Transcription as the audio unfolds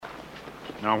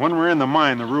Now, when we're in the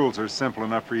mine, the rules are simple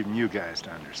enough for even you guys to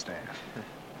understand.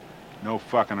 No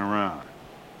fucking around.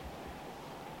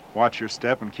 Watch your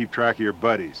step and keep track of your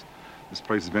buddies. This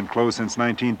place has been closed since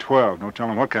 1912. No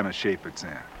telling what kind of shape it's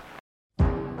in.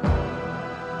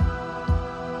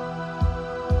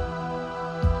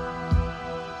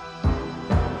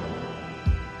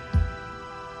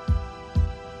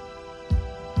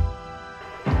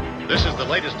 This is the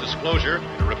latest disclosure in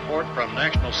a report from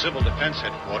National Civil Defense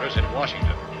Headquarters in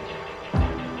Washington.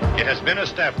 It has been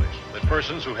established that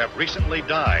persons who have recently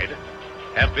died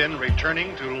have been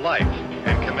returning to life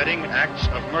and committing acts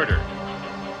of murder.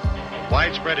 A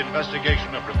widespread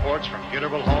investigation of reports from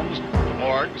funeral homes,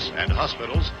 morgues, and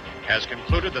hospitals has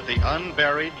concluded that the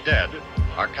unburied dead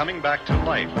are coming back to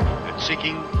life and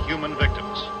seeking human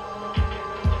victims.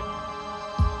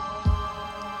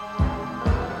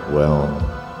 Well,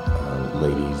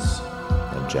 ladies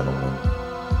and gentlemen,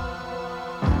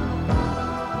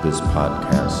 this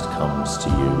podcast comes to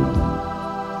you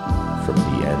from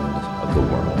the end of the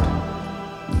world.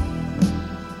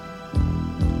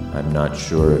 I'm not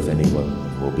sure if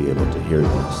anyone will be able to hear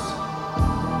this,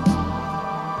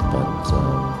 but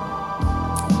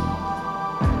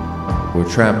we're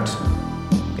trapped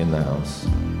in the house.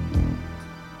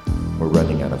 We're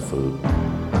running out of food.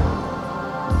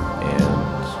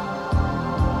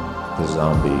 The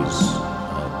zombies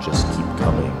just keep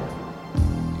coming.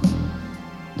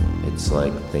 It's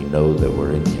like they know that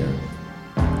we're in here.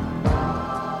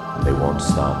 And they won't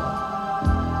stop.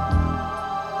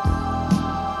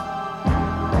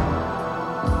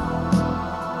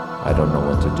 I don't know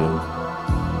what to do.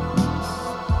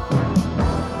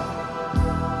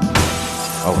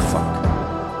 Oh, fuck.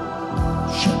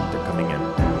 Shit, they're coming in.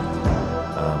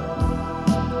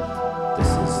 This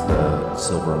is the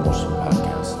Silver Emotion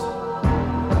Podcast.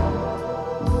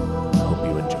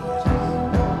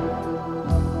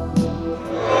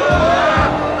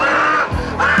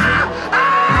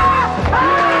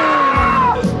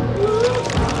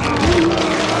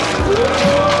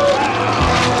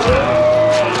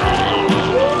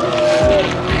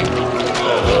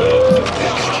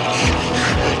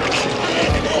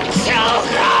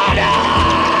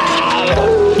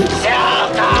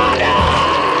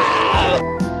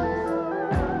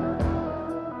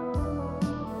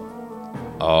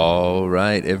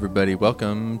 Everybody,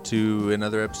 welcome to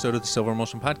another episode of the Silver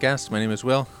Motion Podcast. My name is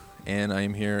Will, and I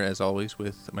am here as always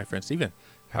with my friend Steven.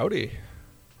 Howdy.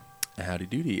 Howdy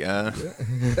doody.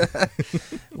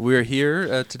 We're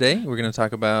here today. We're going to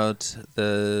talk about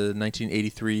the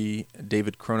 1983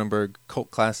 David Cronenberg cult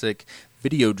classic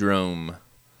Videodrome.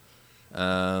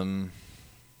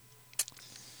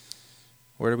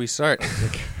 Where do we start?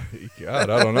 God,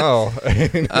 I don't know.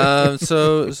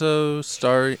 So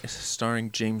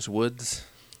starring James Woods.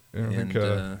 I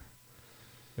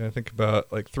think about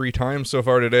like 3 times so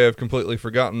far today I've completely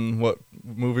forgotten what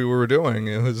movie we were doing.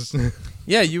 It was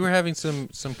Yeah, you were having some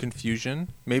confusion.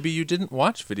 Maybe you didn't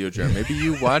watch Videodrome. Maybe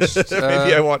you watched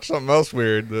maybe I watched something else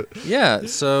weird. Yeah,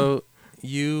 so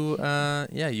you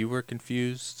were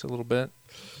confused a little bit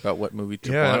about what movie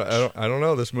to watch. I don't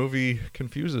know. This movie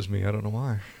confuses me. I don't know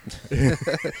why.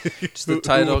 Just the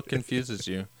title confuses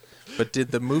you. But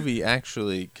did the movie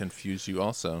actually confuse you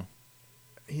also?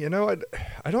 You know,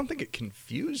 I don't think it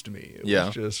confused me. It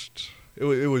was just it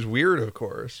was weird, of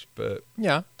course, but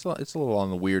yeah, it's a little on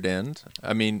the weird end.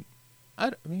 I mean, I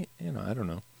don't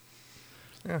know.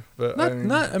 Yeah, but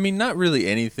not really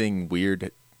anything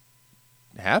weird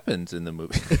happens in the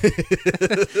movie.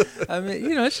 I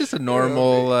mean, it's just a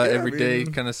normal, everyday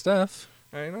kind of stuff.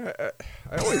 I know.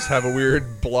 I always have a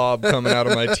weird blob coming out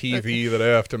of my TV that I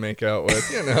have to make out with,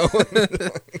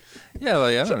 Yeah,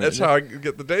 I don't know. That's how I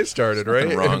get the day started, right?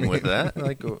 Nothing wrong with that.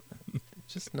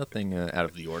 Just nothing out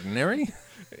of the ordinary.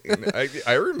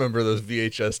 I remember those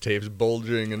VHS tapes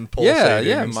bulging and pulsating.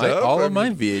 Yeah. And stuff. All of my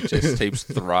VHS tapes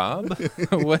throb.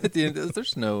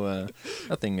 There's no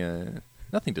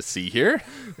nothing to see here.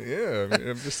 Yeah,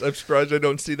 I'm surprised I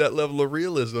don't see that level of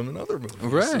realism in other movies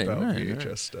about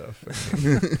VHS stuff.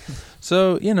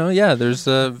 So, there's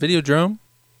Videodrome.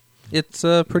 It's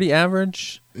pretty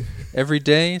average,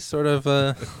 everyday, sort of,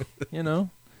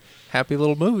 happy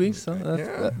little movie. So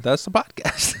that's the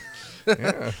podcast.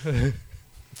 Yeah.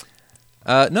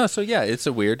 It's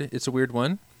a weird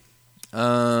one.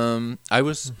 I've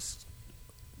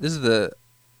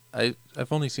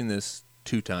only seen this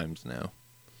 2 times now.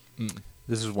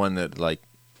 This is one that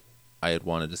I had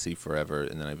wanted to see forever,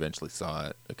 and then I eventually saw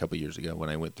it a couple years ago when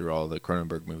I went through all the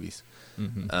Cronenberg movies.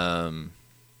 Mm-hmm.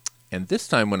 And this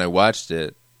time when I watched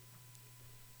it,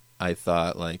 I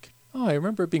thought I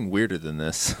remember it being weirder than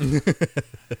this.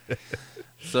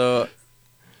 So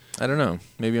I don't know.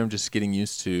 Maybe I'm just getting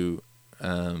used to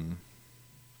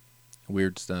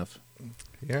weird stuff.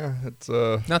 Yeah, it's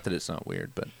not that it's not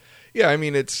weird, but yeah, I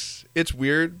mean it's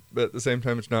weird, but at the same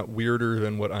time, it's not weirder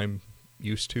than what I'm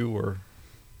used to or.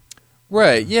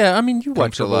 Right. Yeah. I mean, you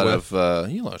watch a lot of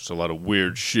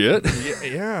weird shit.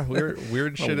 Yeah. Weird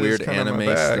shit. Weird is kind anime of my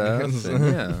bag.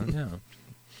 stuff. Yeah.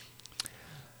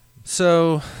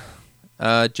 So,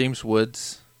 James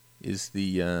Woods is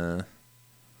the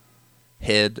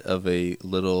head of a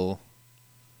little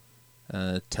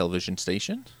television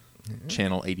station,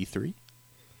 Channel 83,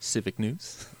 Civic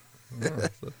News. Oh, is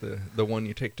that the one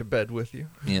you take to bed with you?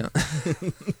 Yeah.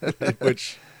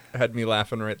 Which had me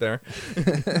laughing right there.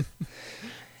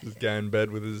 This guy in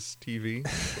bed with his TV.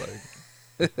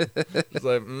 It's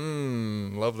like,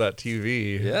 love that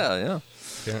TV. Yeah.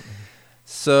 Yeah.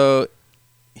 So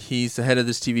he's the head of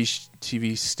this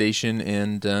TV station,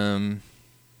 and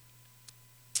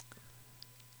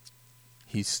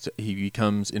he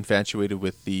becomes infatuated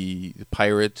with the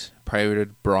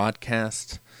pirated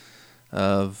broadcast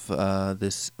of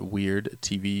this weird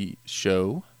TV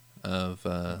show of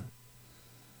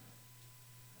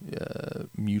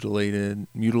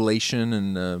mutilation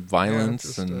and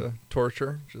violence and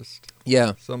torture. Just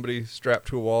somebody strapped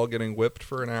to a wall getting whipped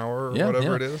for an hour or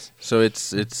whatever it is. So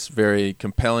it's very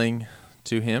compelling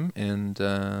to him, and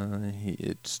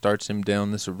it starts him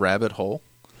down this rabbit hole.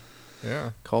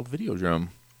 Yeah, called Videodrome.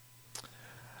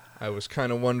 I was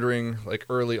kind of wondering, like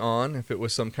early on, if it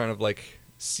was some kind of like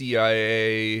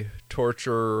CIA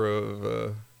torture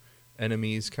of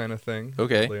enemies kind of thing.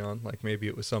 Okay. Early on, like maybe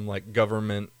it was some like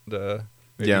government,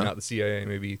 maybe not the CIA,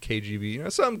 maybe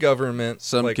KGB, some government,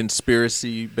 some like,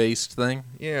 conspiracy-based thing.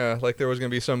 Yeah, like there was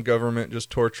going to be some government just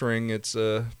torturing its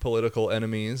political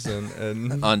enemies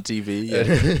and on TV.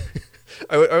 Yeah.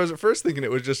 I was at first thinking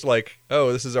it was just like,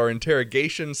 oh, this is our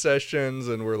interrogation sessions,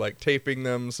 and we're like taping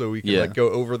them so we can like go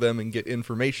over them and get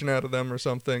information out of them or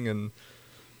something, and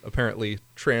apparently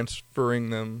transferring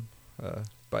them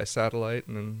by satellite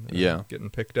and then getting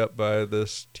picked up by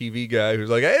this TV guy who's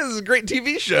like, hey, this is a great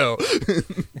TV show.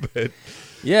 But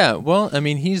yeah, well, I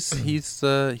mean, he's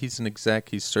an exec.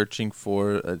 He's searching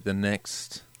for the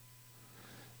next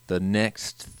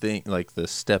thing, like the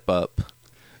step up.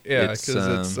 Yeah,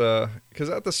 because because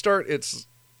at the start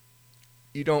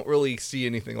you don't really see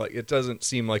anything, like it doesn't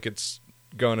seem like it's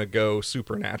gonna go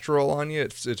supernatural on you.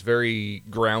 It's very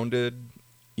grounded.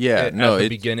 Yeah, at the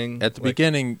beginning. At the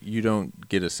beginning, you don't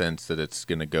get a sense that it's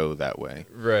gonna go that way,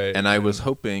 right? And I was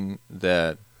hoping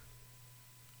that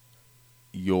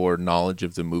your knowledge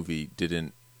of the movie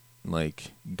didn't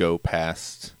like go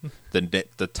past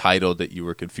the title that you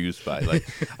were confused by. Like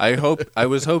I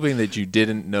was hoping that you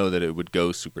didn't know that it would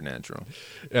go supernatural.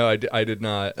 No, I did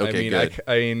not. Okay, good.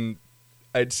 I mean,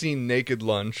 I'd seen Naked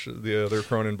Lunch, the other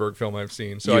Cronenberg film I've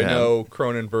seen, so I know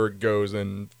Cronenberg goes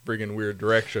in friggin' weird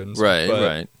directions.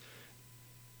 Right.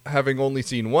 Having only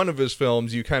seen one of his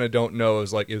films, you kind of don't know,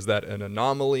 is that an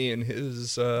anomaly in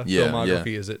his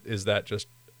filmography? Yeah. Is that just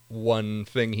one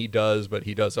thing he does, but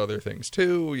he does other things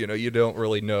too? You don't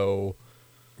really know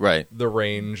the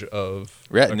range of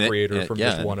a creator from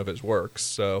just one of his works.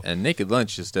 So, and Naked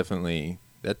Lunch is definitely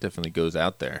goes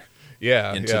out there.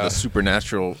 Yeah, into the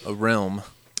supernatural realm.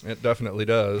 It definitely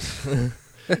does.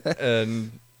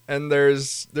 and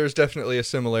there's definitely a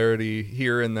similarity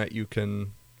here in that you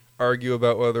can argue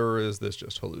about whether is this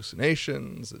just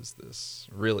hallucinations, is this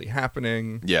really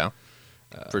happening? Yeah,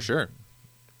 for sure.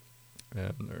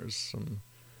 And there's some,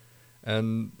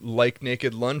 and like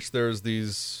Naked Lunch, there's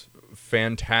these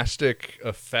fantastic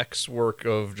effects work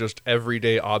of just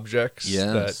everyday objects.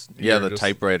 Yes. The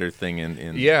typewriter thing in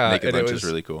Naked Lunch is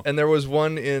really cool. And there was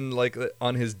one in like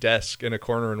on his desk in a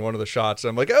corner in one of the shots.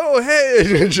 I'm like, oh hey,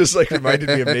 it just like reminded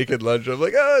me of Naked Lunch. I'm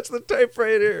like, oh, it's the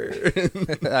typewriter.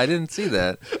 I didn't see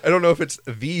that. I don't know if it's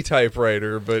the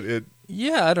typewriter, but it.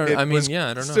 Yeah, I don't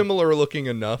know. Similar looking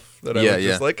enough that I was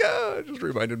just like, it just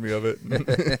reminded me of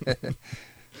it.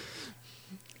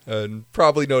 And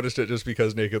probably noticed it just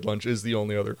because Naked Lunch is the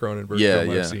only other Cronenberg film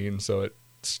I've seen, so it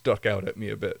stuck out at me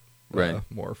a bit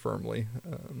more firmly.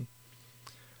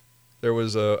 There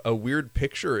was a weird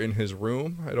picture in his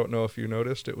room. I don't know if you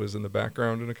noticed. It was in the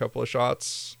background in a couple of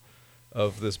shots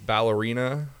of this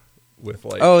ballerina with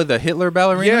like... Oh, the Hitler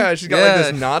ballerina? Yeah, she's got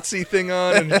like this Nazi thing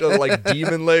on and she does like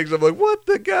demon legs. I'm like, what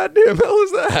the goddamn hell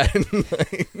is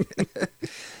that?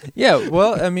 Yeah,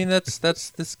 well, I mean, that's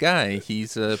this guy.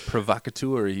 He's a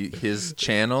provocateur. His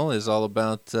channel is all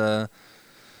about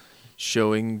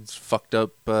showing fucked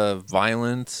up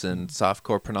violence and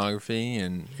softcore pornography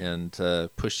and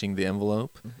pushing the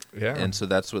envelope. Yeah. And so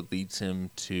that's what leads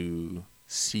him to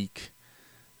seek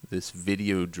this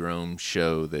Videodrome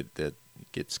show that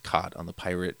gets caught on the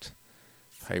pirate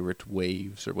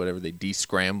waves or whatever. They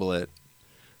descramble it.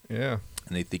 Yeah.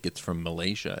 And they think it's from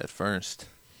Malaysia at first.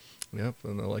 Yep,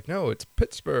 and they're like, no, it's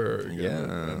Pittsburgh. Yeah.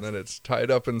 And then it's tied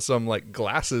up in some, like,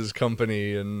 glasses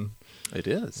company. And it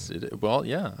is. Well,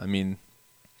 yeah, I mean,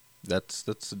 that's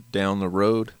down the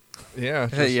road. Yeah.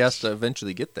 He has to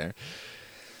eventually get there.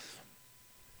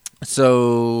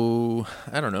 So,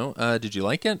 I don't know. Did you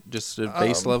like it? Just at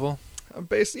base level?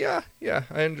 Base, yeah,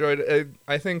 I enjoyed it.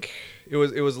 I think it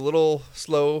was a little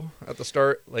slow at the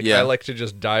start. Like, I like to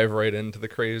just dive right into the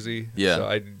crazy. Yeah.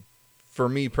 So for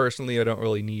me personally, I don't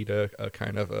really need a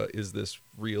kind of a is this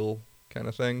real kind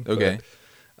of thing. Okay. But,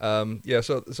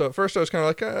 so at first I was kind of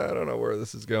like, I don't know where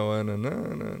this is going, and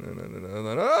then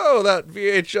that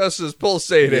VHS is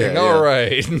pulsating. All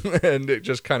right, and it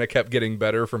just kind of kept getting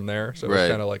better from there. So it was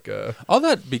kind of like all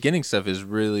that beginning stuff is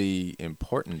really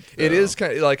important. Though. It is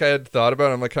kind of like I had thought about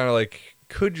it. I'm like kind of like,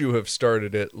 could you have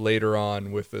started it later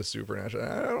on with the supernatural?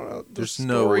 I don't know. There's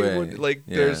no way.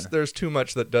 There's too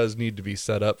much that does need to be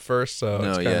set up first. So no,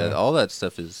 it's kinda, all that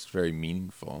stuff is very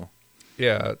meaningful.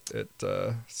 Yeah, it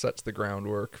sets the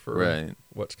groundwork for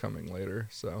what's coming later.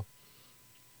 So,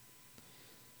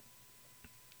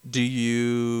 do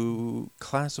you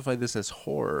classify this as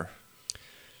horror?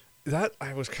 That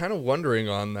I was kind of wondering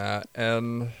on that,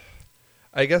 and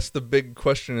I guess the big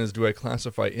question is, do I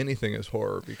classify anything as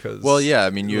horror? Because I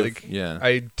mean,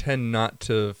 I tend not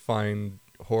to find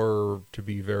horror to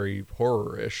be very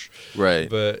horror-ish, right?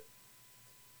 But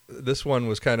this one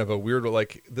was kind of a weird.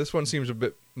 Like, this one seems a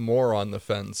bit more on the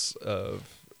fence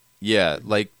of. Yeah,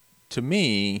 like to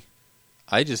me,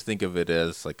 I just think of it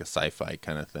as like a sci-fi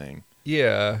kind of thing.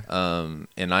 Yeah.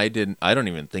 And I don't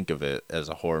even think of it as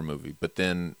a horror movie. But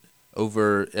then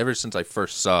ever since I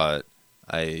first saw it,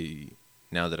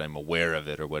 now that I'm aware of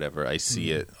it or whatever, I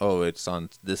see it. Oh, it's on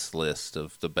this list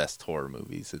of the best horror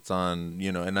movies. It's on,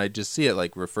 and I just see it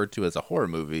like referred to as a horror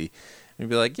movie, and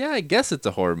be like, yeah, I guess it's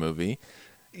a horror movie.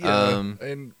 Yeah,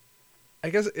 and I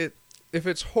guess if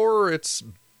it's horror, it's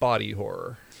body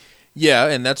horror. Yeah,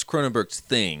 and that's Cronenberg's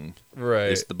thing.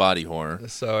 Right. It's the body horror.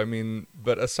 So, I mean,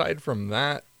 but aside from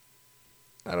that,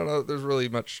 I don't know if there's really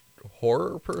much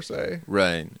horror per se.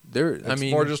 Right. It's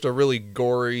more just a really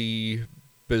gory,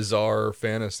 bizarre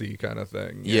fantasy kind of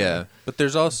thing. Yeah, but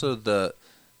there's also the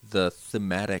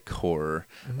thematic horror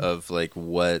of like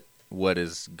what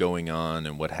is going on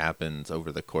and what happens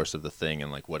over the course of the thing, and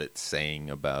like what it's saying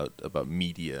about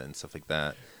media and stuff like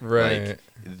that. Right. Like,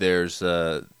 there's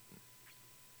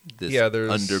this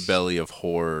underbelly of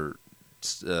horror,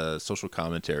 social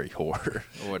commentary horror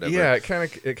or whatever. Yeah, it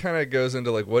kind of goes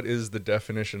into like, what is the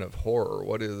definition of horror?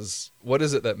 What is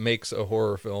it that makes a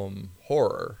horror film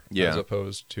horror, as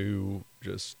opposed to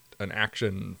just an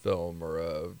action film or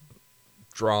a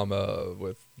drama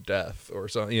with death or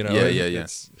something?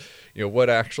 It's, what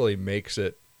actually makes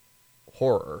it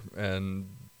horror? And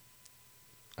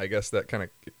I guess that kind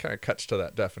of cuts to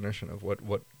that definition of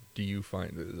what do you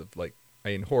find is like.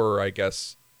 I mean, horror, I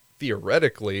guess,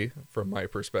 theoretically, from my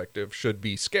perspective, should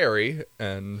be scary,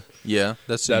 and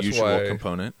that's the usual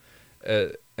component.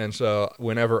 And so,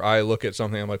 whenever I look at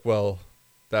something, I'm like, well,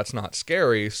 that's not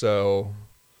scary, so.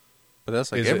 But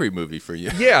that's like every movie for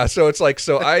you. Yeah, so it's like,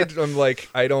 I'm like,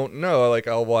 I don't know. Like,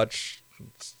 I'll watch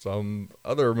some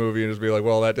other movie and just be like,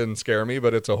 well, that didn't scare me,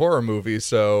 but it's a horror movie,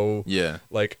 so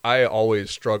like, I always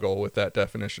struggle with that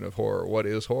definition of horror. What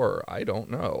is horror? I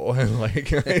don't know. And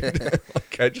like,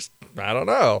 I don't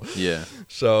know. Yeah.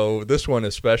 So this one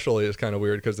especially is kind of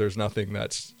weird because there's nothing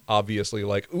that's obviously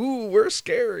like, ooh, we're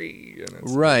scary. And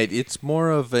it's more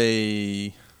of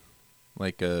a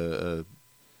like a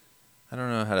I don't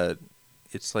know how to.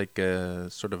 It's like a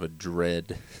sort of a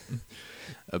dread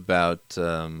about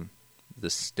the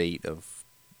state of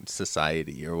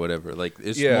society or whatever. Like,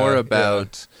 it's more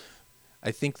about.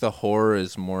 I think the horror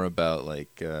is more about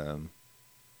like. I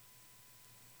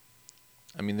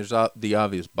mean, there's the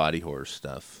obvious body horror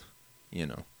stuff,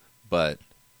 but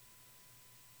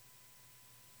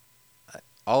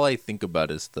all I think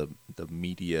about is the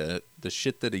media, the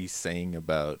shit that he's saying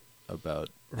about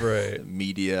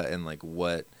media and like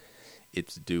what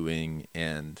it's doing,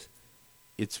 and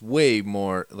it's way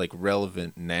more like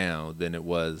relevant now than it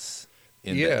was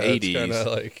in the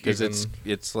 80s, because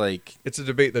it's like it's a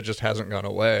debate that just hasn't gone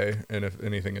away, and if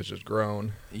anything, it's just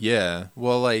grown. Yeah,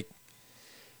 well, like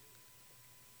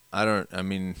I don't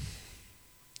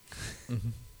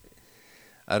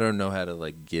know how to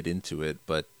like get into it,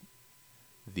 but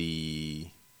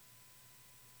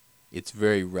it's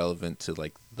very relevant to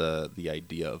like the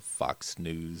idea of Fox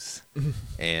News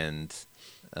and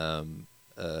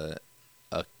a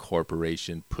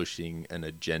corporation pushing an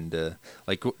agenda.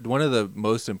 Like one of the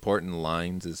most important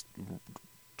lines is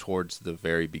towards the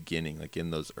very beginning, like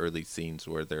in those early scenes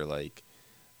where they're like,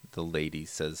 the lady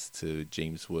says to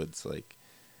James Woods, like,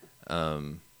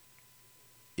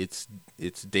 it's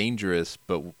dangerous,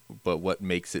 but what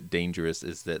makes it dangerous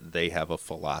is that they have a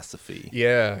philosophy.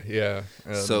 Yeah.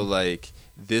 So like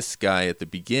this guy at the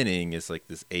beginning is like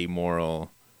this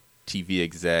amoral TV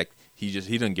exec. He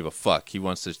doesn't give a fuck. He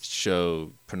wants to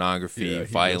show pornography,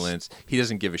 violence. He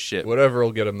doesn't give a shit. Whatever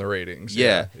will get him the ratings.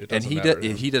 Yeah, it and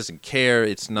he doesn't care.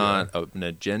 It's not an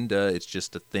agenda. It's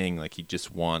just a thing. Like he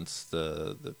just wants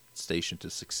the station to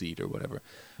succeed or whatever.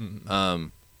 Mm-hmm.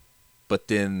 But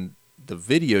then the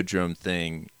Videodrome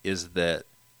thing is the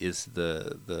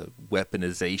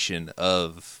weaponization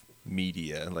of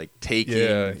media, like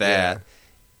taking that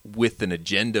with an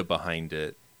agenda behind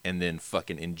it and then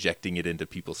fucking injecting it into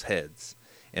people's heads.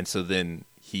 And so then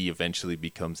he eventually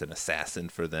becomes an assassin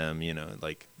for them, you know,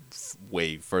 like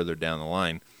way further down the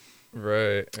line.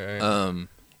 Right.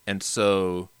 And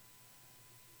so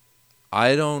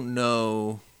I don't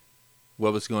know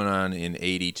what was going on in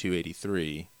 82,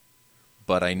 83,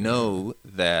 but I know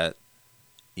that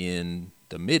in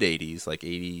the mid 80s, like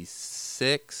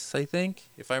 86, I think,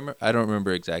 if I remember, I don't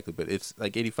remember exactly, but it's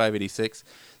like 85, 86,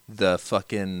 the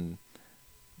fucking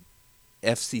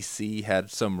FCC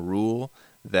had some rule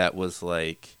that was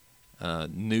like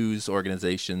news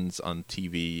organizations on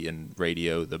TV and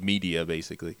radio, the media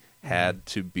basically, had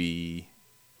to be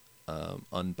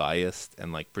unbiased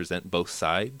and like present both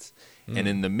sides. And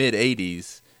in the mid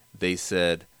 80s, they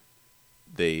said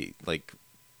they like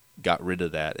got rid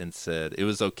of that and said it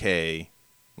was okay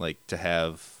like to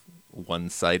have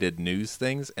one-sided news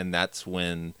things. And that's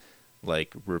when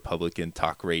like Republican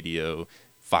talk radio,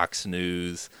 Fox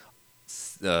News,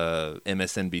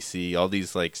 MSNBC, all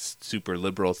these like super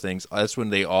liberal things, that's when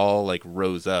they all like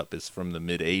rose up, is from the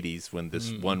mid 80s when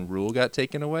this one rule got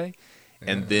taken away.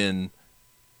 And then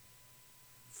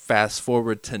fast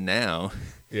forward to now,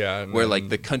 where like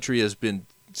the country has been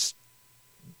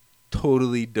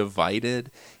totally divided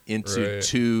into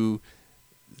two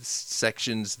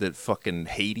sections that fucking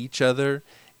hate each other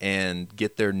and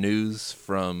get their news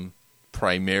from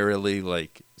primarily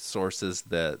like sources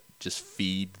that just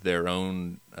feed their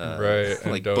own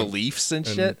like beliefs and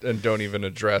shit, and don't even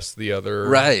address the other,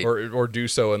 or do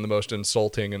so in the most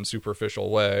insulting and superficial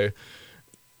way.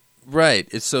 Right.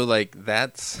 It's so like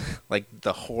that's like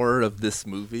the horror of this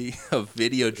movie of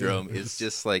Videodrome is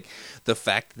just like the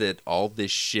fact that all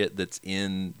this shit that's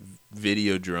in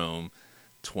Videodrome,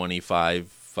 25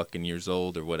 fucking years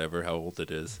old or whatever, how old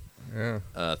it is.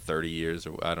 30 years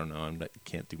or I don't know.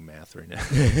 Can't do math right now.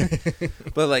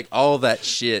 But like all that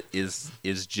shit is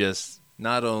just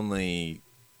not only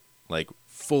like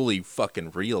fully fucking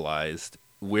realized.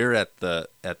 We're at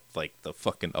like the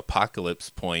fucking apocalypse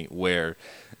point where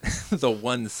the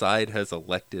one side has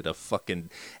elected a fucking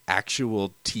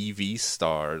actual TV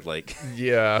star, like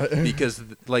because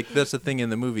like that's the thing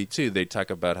in the movie too. They talk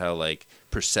about how like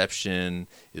perception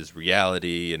is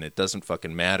reality, and it doesn't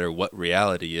fucking matter what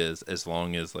reality is as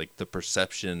long as like the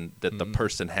perception that the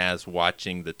person has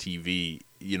watching the TV.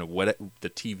 You know what the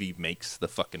TV makes the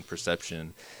fucking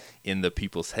perception in the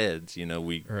people's heads. You know,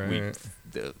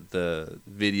 the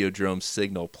Videodrome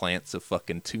signal plants a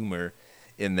fucking tumor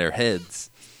in their heads,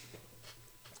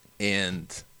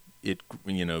 and it,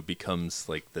 you know, becomes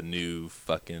like the new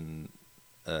fucking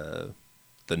the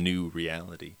new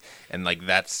reality. And like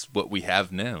that's what we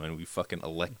have now, and we fucking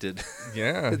elected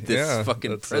this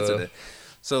fucking president.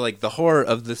 So like the horror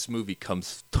of this movie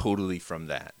comes totally from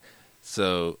that.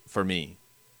 So for me,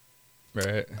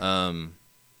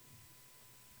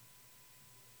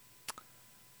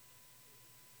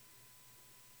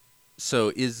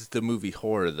 so is the movie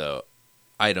horror though?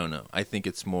 I don't know. I think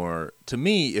it's more, to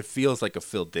me, it feels like a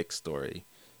Phil Dick story.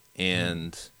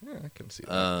 And I can see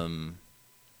that.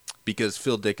 Because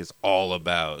Phil Dick is all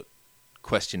about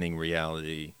questioning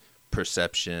reality,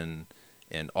 perception,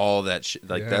 and all that shit.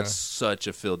 Like that's such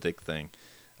a Phil Dick thing.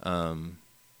 And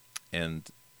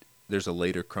there's a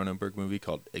later Cronenberg movie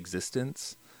called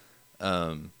Existence.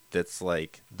 That's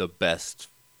like the best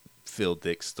Phil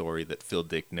Dick story that Phil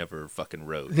Dick never fucking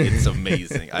wrote. It's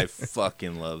amazing. I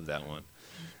fucking love that one.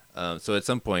 So at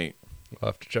some point, we'll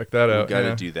have to check that out. We've got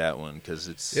to do that one because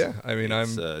it's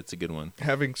it's a good one.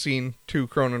 Having seen 2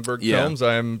 Cronenberg films,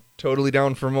 I'm totally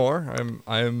down for more.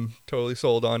 I'm totally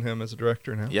sold on him as a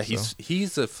director now. Yeah,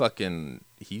 he's a fucking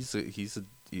he's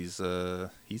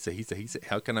a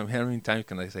how many times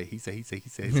can I say he's a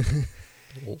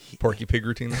Porky Pig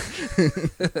routine.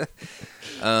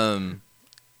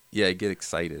 Yeah, I get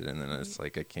excited, and then it's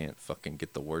like I can't fucking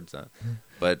get the words out.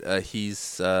 But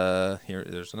he's here.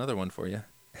 There's another one for you.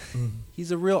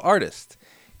 He's a real artist.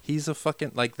 He's a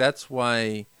fucking like. That's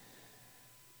why.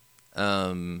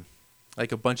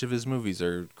 Like a bunch of his movies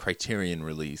are Criterion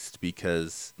released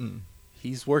because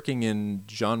he's working in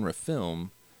genre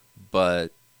film,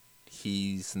 but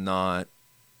he's not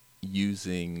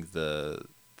using the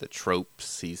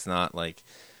tropes. He's not like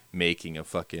making a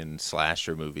fucking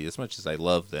slasher movie. As much as I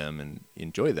love them and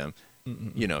enjoy them,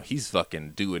 you know, he's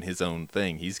fucking doing his own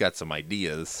thing. He's got some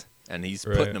ideas and he's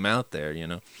putting them out there, you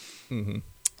know.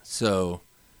 So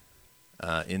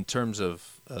in terms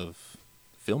of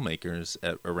filmmakers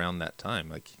around that time,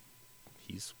 like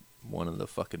he's one of the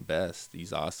fucking best.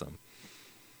 He's awesome.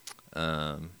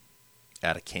 Out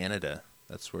of Canada,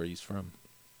 that's where he's from.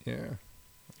 Yeah,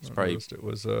 it's probably it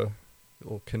was a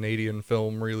little Canadian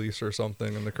film release or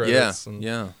something in the credits.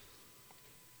 Yeah.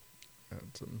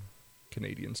 Had some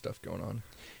Canadian stuff going on.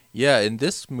 Yeah, in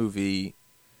this movie,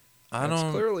 It's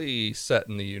clearly set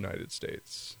in the United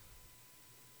States.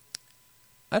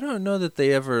 I don't know that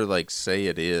they ever like say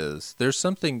it is. There's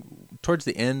something towards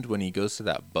the end when he goes to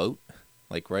that boat,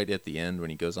 like right at the end when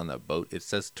he goes on that boat, it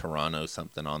says Toronto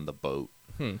something on the boat.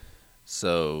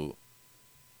 So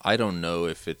I don't know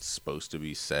if it's supposed to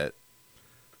be set.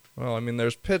 Well, I mean,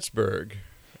 there's Pittsburgh,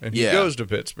 and he goes to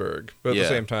Pittsburgh, but at the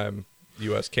same time,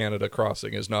 U.S.-Canada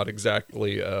crossing is not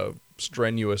exactly a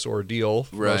strenuous ordeal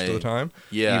most of the time.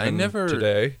 Yeah, even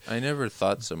today. I never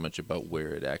thought so much about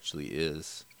where it actually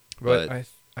is. But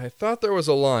I thought there was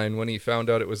a line when he found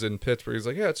out it was in Pittsburgh. He's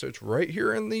like, yeah, it's right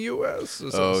here in the U.S.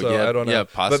 So yeah, I don't know. Yeah,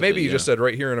 possibly, but maybe he just said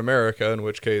right here in America, in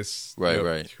which case,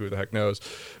 right. Who the heck knows?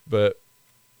 But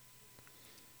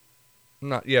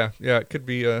not, it could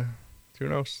be. Who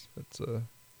knows? It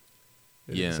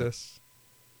exists.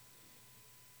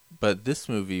 But this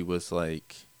movie was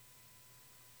like,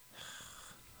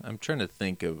 I'm trying to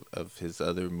think of his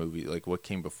other movie, like what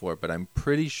came before, but I'm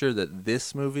pretty sure that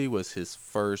this movie was his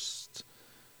first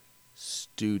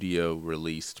studio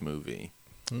released movie,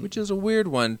 which is a weird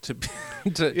one to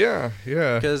yeah.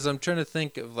 Because I'm trying to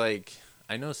think of like,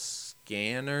 I know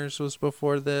Scanners was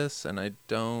before this, and I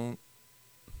don't.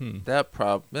 That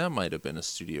might have been a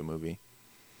studio movie,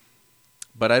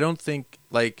 but I don't think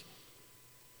like,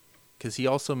 because he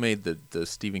also made the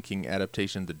Stephen King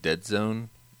adaptation, The Dead Zone.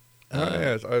 I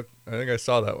think I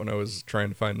saw that when I was trying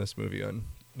to find this movie on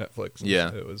Netflix.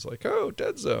 It was like, oh,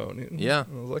 Dead Zone. Yeah,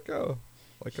 I was like, oh,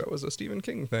 like that was a Stephen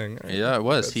King thing. Yeah, it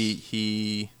was.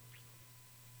 He.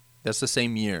 That's the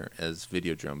same year as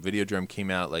Videodrome. Videodrome came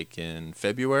out like in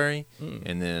February,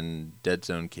 and then Dead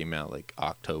Zone came out like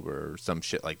October or some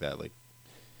shit like that. Like,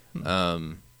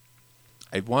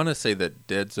 I want to say that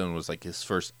Dead Zone was like his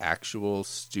first actual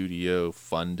studio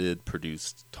funded,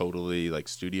 produced totally like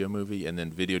studio movie, and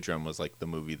then Videodrome was like the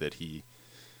movie that he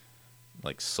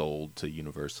like sold to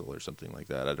Universal or something like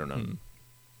that. I don't know.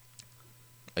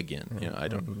 Again, I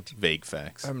don't vague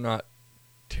facts. I'm not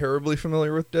terribly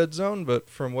familiar with Dead Zone, but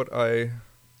from what I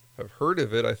have heard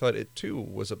of it, I thought it too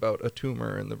was about a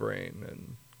tumor in the brain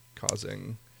and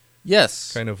causing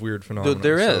kind of weird phenomena.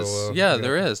 There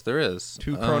is. There is.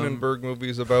 Two Cronenberg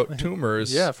movies about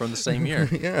tumors. Yeah, from the same year.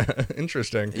 Yeah,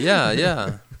 interesting. Yeah.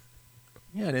 Yeah,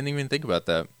 I didn't even think about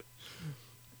that.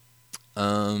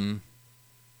 Yeah.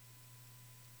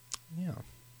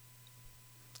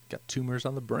 Got tumors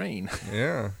on the brain.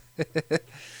 Yeah.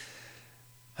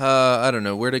 I don't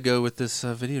know where to go with this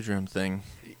Videodrome thing.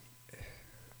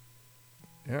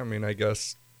 Yeah, I mean, I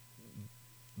guess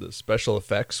the special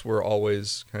effects were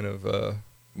always kind of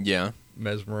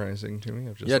mesmerizing to me.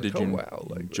 I'm just did you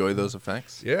enjoy those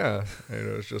effects? Yeah, and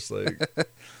it was just like,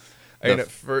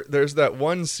 there's that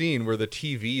one scene where the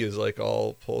TV is like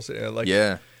all pulsating, like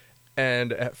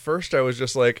And at first I was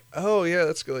just like, oh, yeah,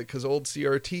 that's good, because old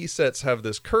CRT sets have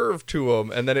this curve to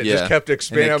them. And then it just kept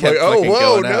expanding. I'm like, oh,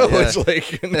 whoa, no. It's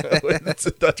like,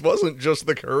 that wasn't just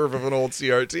the curve of an old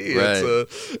CRT.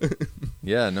 Right.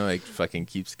 It fucking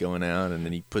keeps going out. And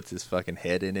then he puts his fucking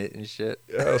head in it and shit.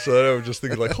 Yeah, so then I was just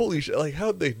thinking, like, holy shit, like,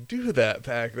 how'd they do that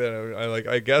back then?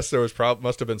 I guess there was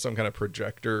must have been some kind of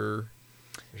projector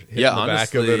hitting the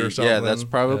back of it or something. Yeah, that's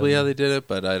probably how they did it,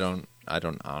 but I don't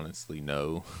honestly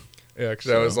know. Yeah,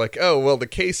 because I was like, oh, well, the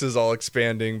case is all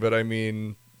expanding, but I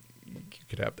mean, you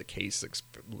could have the case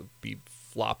be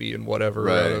floppy and whatever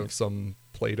out of some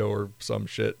Play-Doh or some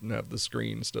shit and have the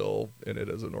screen still in it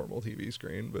as a normal TV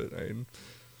screen. But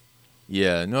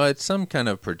it's some kind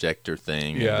of projector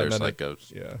thing. Yeah, and there's like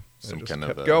some kind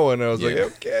kept of going. I was like,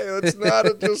 okay, it's not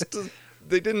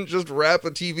they didn't just wrap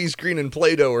a TV screen in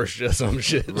Play-Doh or some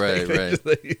shit. Right,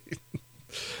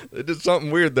 They did something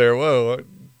weird there. Whoa.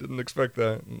 Didn't expect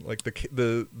that. Like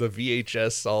the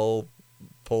VHS all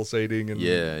pulsating and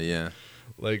yeah.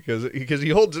 Like because he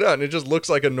holds it out and it just looks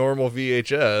like a normal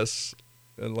VHS.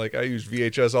 And like I use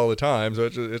VHS all the time, so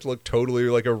it looked totally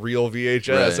like a real VHS,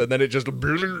 right. And then it just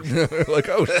like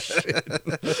oh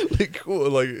shit, like cool.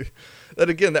 Like that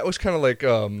again. That was kind of like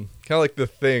The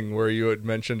Thing, where you had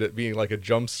mentioned it being like a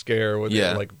jump scare with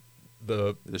like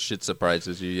the shit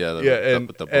surprises you, and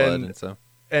with the blood and stuff.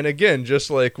 And again,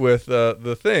 just like with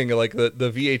The Thing, like the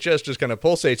VHS just kind of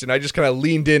pulsates, and I just kind of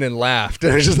leaned in and laughed.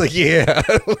 And I was just like, yeah,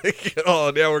 like,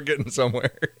 oh, now we're getting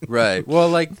somewhere. Right. Well,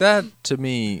 like that to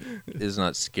me is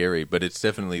not scary, but it's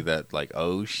definitely that like,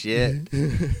 oh shit,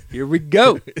 here we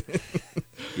go.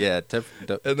 Yeah.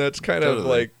 And that's kind totally. Of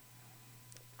like,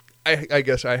 I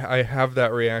guess I have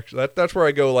that reaction. That's where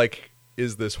I go like,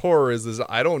 is this horror? Is this,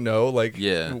 I don't know. Like,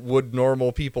 would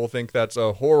normal people think that's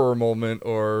a horror moment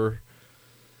or...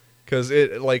 Because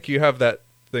it like you have that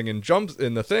thing in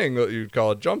The Thing that you'd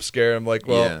call a jump scare. I'm like,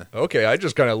 well, okay, I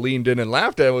just kind of leaned in and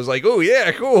laughed at it. I was like, oh yeah,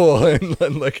 cool. And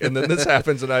then this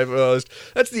happens, and I realized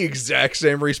that's the exact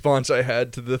same response I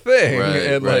had to The Thing. Right,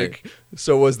 and right. like,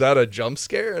 so was that a jump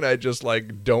scare? And I just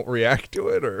like don't react to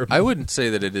it, or I wouldn't say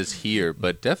that it is here,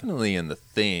 but definitely in The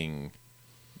Thing,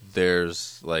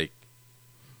 there's like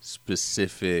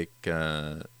specific.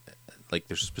 Like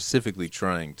they're specifically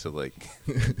trying to like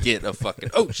get a fucking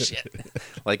oh shit,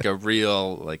 like a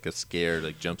real like a scare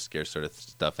like jump scare sort of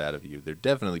stuff out of you. They're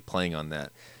definitely playing on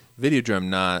that. Videodrome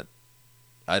not.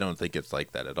 I don't think it's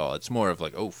like that at all. It's more of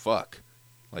like oh fuck,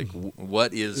 like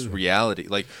what is reality?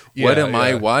 Like what am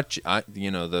I watching?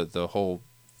 The whole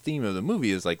theme of the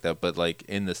movie is like that, but like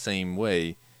in the same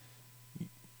way,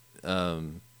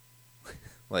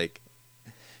 like.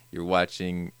 You're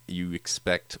watching, you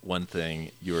expect one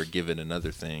thing, you're given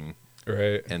another thing.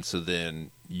 Right. And so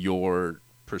then your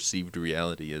perceived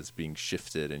reality is being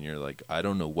shifted, and you're like, I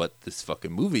don't know what this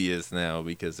fucking movie is now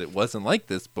because it wasn't like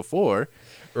this before.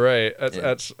 Right.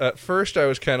 At first, I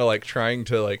was kind of like trying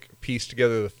to like piece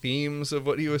together the themes of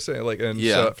what he was saying. Like, and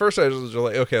so at first I was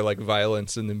like, okay, like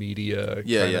violence in the media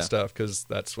kind of stuff, because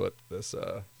that's what this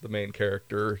the main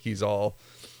character, he's all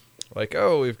like,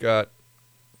 oh, we've got.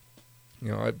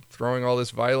 I'm throwing all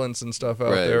this violence and stuff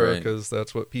out there because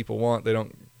that's what people want. They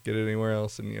don't get it anywhere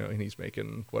else. And, and he's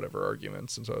making whatever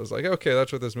arguments. And so I was like, okay,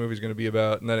 that's what this movie's going to be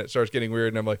about. And then it starts getting weird.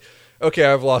 And I'm like, okay,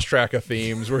 I've lost track of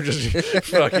themes. We're just,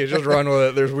 fuck it, just run with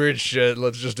it. There's weird shit.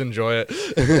 Let's just enjoy it.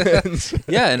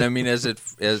 Yeah. And I mean, as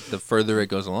the further it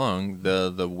goes along,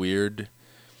 the weird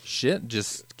shit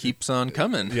just keeps on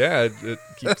coming. Yeah. It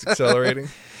keeps accelerating.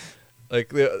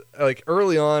 Like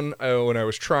early on, when I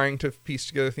was trying to piece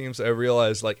together themes, I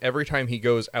realized like every time he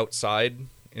goes outside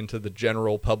into the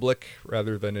general public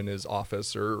rather than in his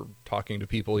office or talking to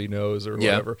people he knows or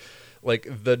whatever, like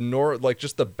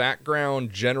just the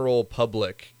background general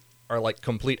public are like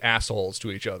complete assholes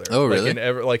to each other. Oh, really? In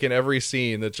every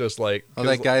scene, it's just like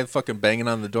that guy fucking banging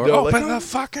on the door. No, Open the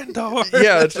fucking door.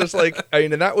 Yeah, it's just like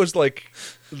and that was like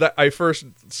that. I first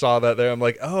saw that there. I'm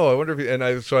like, oh, I wonder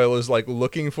if. So I was like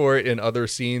looking for it in other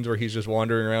scenes where he's just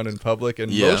wandering around in public,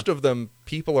 and most of them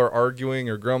people are arguing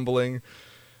or grumbling.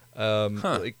 Even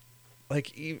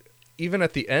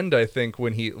at the end, I think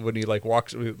when he like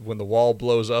walks when the wall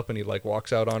blows up and he like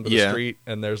walks out onto the street,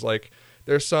 and there's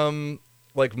some.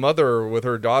 Like mother with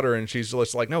her daughter, and she's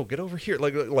just like, no, get over here.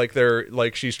 Like they're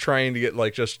like she's trying to get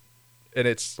like just, and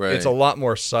it's a lot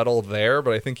more subtle there.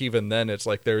 But I think even then, it's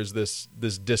like there's this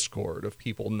discord of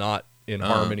people not in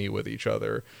harmony with each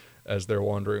other as they're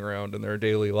wandering around in their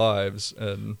daily lives.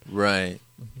 And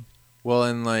well,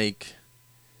 and like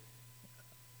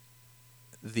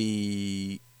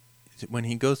when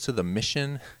he goes to the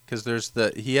mission, because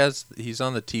he's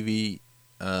on the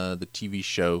TV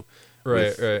show.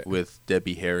 With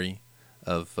Debbie Harry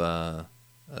of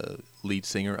lead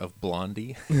singer of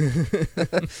Blondie.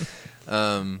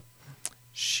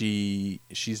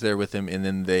 She's there with him, and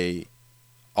then they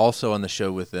also on the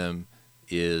show with them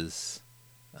is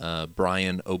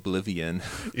Brian Oblivion,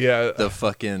 the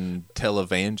fucking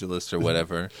televangelist or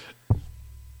whatever,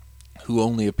 who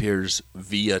only appears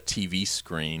via TV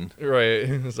screen. Right.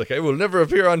 It's like, I will never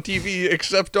appear on TV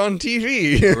except on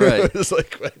TV. Right. It's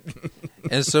like,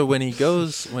 and so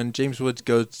when James Woods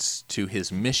goes to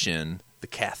his mission, the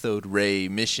cathode ray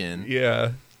mission,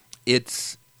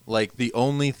 it's like the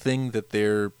only thing that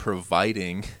they're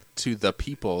providing to the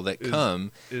people that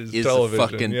come is the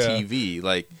fucking TV.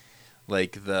 Like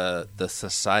the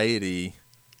society.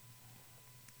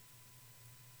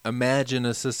 Imagine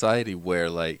a society where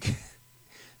like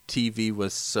TV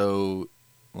was so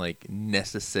like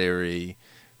necessary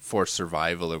for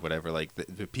survival or whatever. Like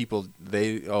the people,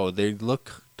 they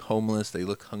look homeless, they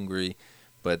look hungry,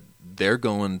 but they're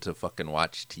going to fucking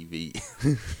watch TV.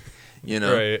 You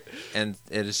know? Right. And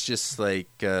it's just like,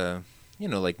 you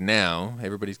know, like now,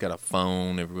 everybody's got a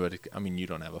phone. I mean, you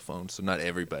don't have a phone, so not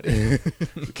everybody.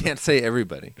 We can't say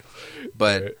everybody.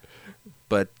 But Right.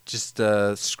 but just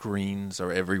screens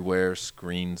are everywhere.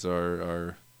 Screens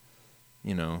are,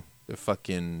 you know, the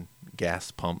fucking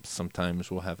gas pumps sometimes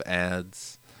will have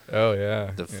ads. Oh,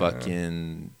 yeah. The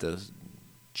fucking the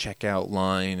checkout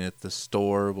line at the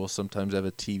store will sometimes have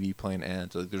a TV playing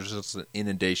ads. Like, there's just an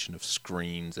inundation of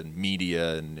screens and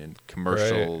media and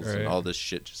commercials Right. and all this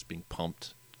shit just being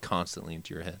pumped constantly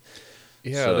into your head.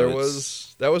 Yeah, So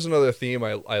that was another theme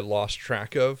I lost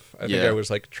track of. I think Yeah. I was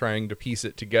like trying to piece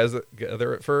it together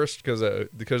at first because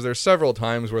there's several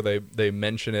times where they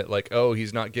mention it like, oh,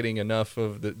 he's not getting enough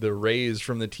of the rays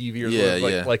from the TV, or Yeah,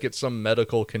 like, yeah. like it's some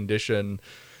medical condition.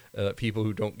 People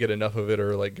who don't get enough of it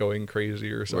are like going crazy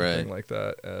or something Right. like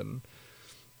that. And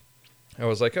I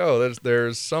was like, oh,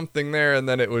 there's something there. And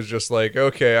then it was just like,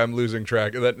 okay, I'm losing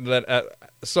track. That at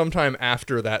sometime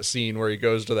after that scene where he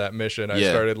goes to that mission, I Yeah.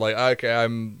 started like, okay,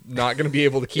 I'm not going to be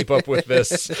able to keep up with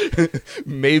this.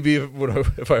 Maybe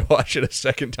if I watch it a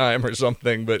second time or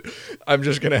something, but I'm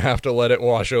just going to have to let it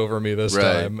wash over me this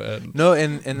Right. time. And No,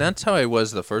 and that's how I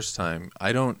was the first time.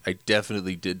 I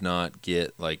definitely did not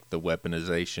get like the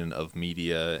weaponization of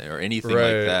media or anything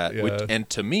Right, like that. yeah. And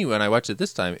to me, when I watched it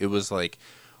this time, it was like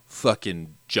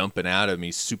fucking jumping out of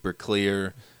me, super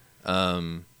clear.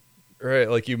 Right,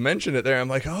 like you mentioned it there. I'm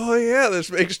like, oh yeah,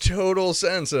 this makes total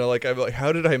sense. And I'm like,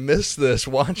 how did I miss this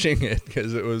watching it?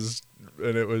 Because it was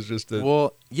just a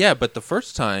Well, yeah, but the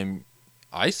first time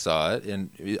I saw it,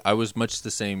 and I was much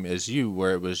the same as you,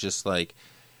 where it was just like,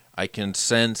 I can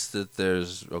sense that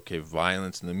there's,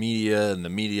 violence in the media and the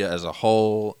media as a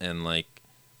whole, and like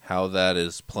how that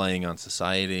is playing on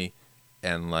society,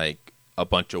 and like a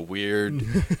bunch of weird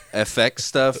FX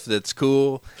stuff that's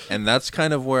cool, and that's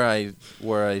kind of where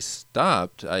I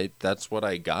stopped. That's what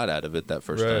I got out of it that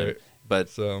first time. Right.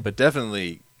 But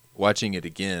definitely watching it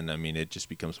again, I mean, it just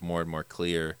becomes more and more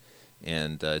clear,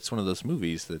 and it's one of those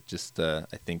movies that just I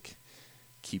think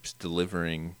keeps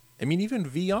delivering. I mean, even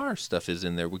VR stuff is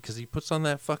in there because he puts on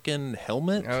that fucking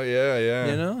helmet. Oh yeah, yeah.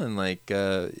 You know, and like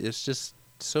it's just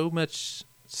so much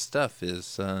stuff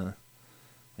is like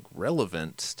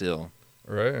relevant still.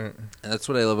 Right. And that's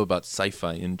what I love about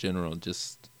sci-fi in general.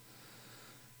 Just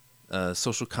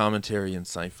social commentary in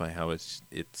sci-fi. How it's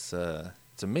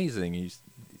amazing.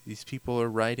 These people are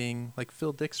writing, like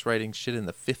Phil Dick's writing shit in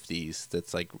the 50s.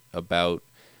 That's like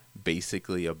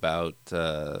basically about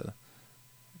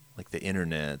like the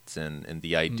internet and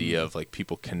the idea of like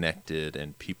people connected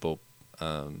and people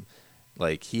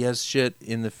like he has shit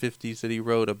in the 50s that he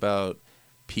wrote about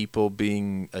people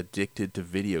being addicted to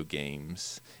video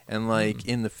games, and like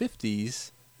in the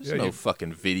 50s there's no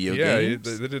fucking video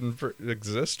games. They didn't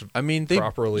exist. I mean,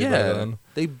 properly by then.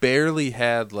 They barely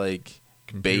had like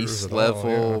Computers base at all,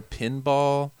 level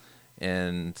pinball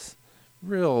and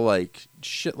real like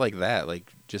shit like that,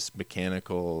 like just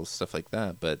mechanical stuff like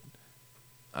that. But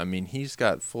I mean, he's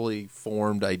got fully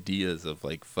formed ideas of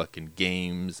like fucking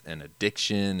games and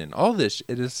addiction and all this.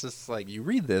 It is just like you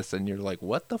read this and you're like,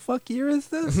 what the fuck year is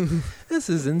this? This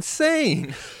is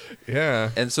insane.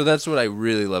 Yeah. And so that's what I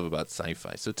really love about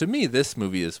sci-fi. So to me, this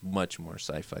movie is much more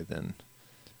sci-fi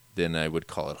than I would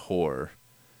call it horror.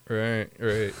 Right.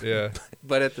 Yeah.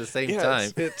 But at the same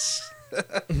time, it's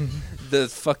the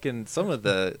fucking some of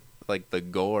the like the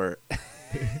gore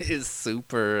is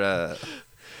super.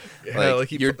 yeah,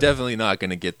 like you're definitely not going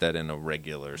to get that in a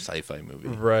regular sci-fi movie.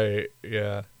 right.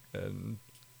 Yeah, and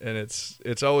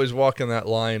it's always walking that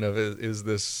line of is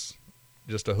this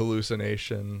just a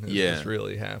hallucination? Is this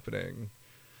really happening?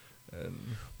 And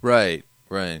Right.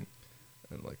 and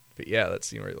like, but yeah, that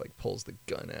scene where he like pulls the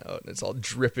gun out and it's all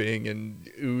dripping and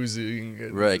oozing.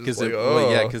 And Right, it's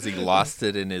because like, he lost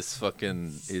it in his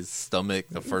stomach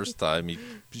the first time. He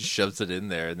shoves it in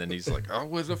there, and then he's like, "Oh,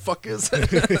 where the fuck is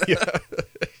it?" yeah.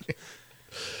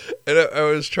 And I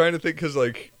was trying to think because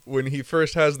like when he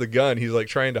first has the gun, he's like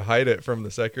trying to hide it from the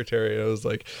secretary. And I was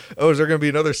like, oh, is there going to be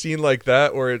another scene like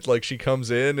that where it's like she comes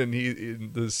in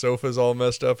and the sofa's all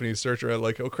messed up and he's searching around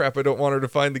like, oh crap, I don't want her to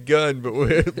find the gun,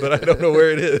 but I don't know where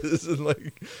it is, and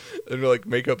like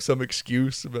make up some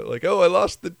excuse about like, oh, I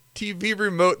lost the TV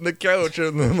remote in the couch,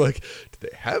 and I'm like,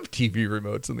 did they have TV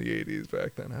remotes in the 80s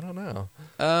back then? I don't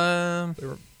know. They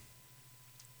were.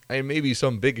 Maybe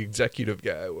some big executive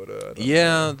guy would have.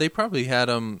 Yeah, they probably had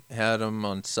him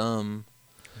on some,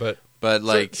 but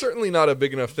like certainly not a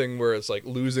big enough thing where it's like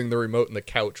losing the remote in the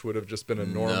couch would have just been a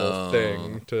normal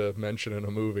thing to mention in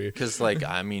a movie. Because like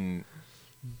I mean,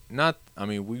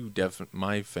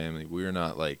 my family, we're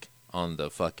not like on the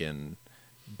fucking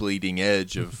bleeding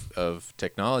edge of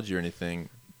technology or anything,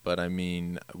 but I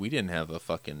mean, we didn't have a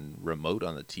fucking remote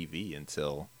on the TV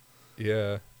until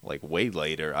like way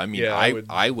later. I mean,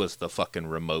 I was the fucking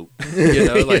remote,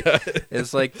 like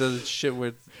it's like the shit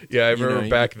with I remember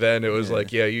back then it was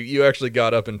like you actually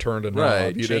got up and turned a knob.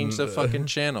 Right, you changed the fucking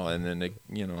channel, and then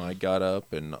I got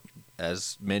up, and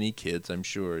as many kids, I'm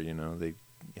sure, they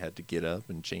had to get up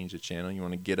and change the channel. You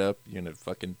want to get up, you're gonna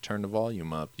fucking turn the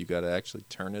volume up. You got to actually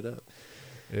turn it up.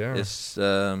 Yeah, it's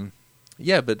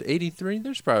but 83,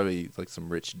 there's probably like some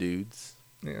rich dudes.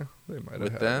 Yeah, they might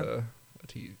with have that. A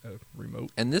remote.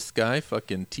 And this guy,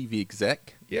 fucking TV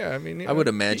exec. Yeah, I mean, I would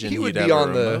imagine he would he'd be have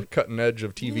on the cutting edge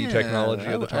of TV technology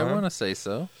at the time. I want to say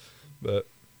so, but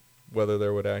whether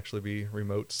there would actually be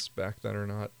remotes back then or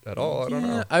not at all, I don't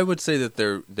know. I would say that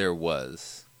there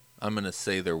was. I'm going to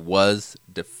say there was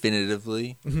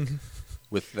definitively,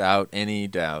 without any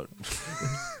doubt.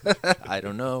 I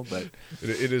don't know, but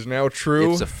it is now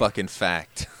true. It's a fucking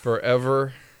fact.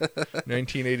 Forever.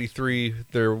 1983,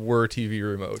 there were TV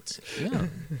remotes. Yeah.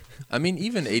 I mean,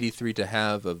 even 83 to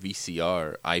have a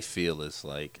VCR, I feel is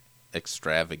like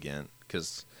extravagant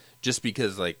because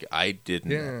like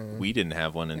we didn't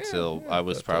have one until I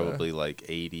was probably like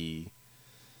 80.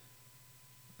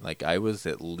 Like I was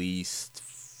at least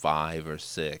 5 or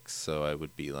 6, so I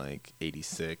would be like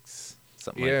 86,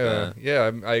 something like that.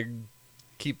 Yeah, I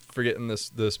keep forgetting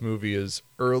this movie is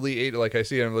early 80s. Like I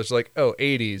see it, I'm just like, oh,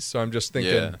 80s. So I'm just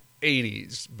thinking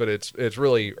 80s, but it's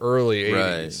really early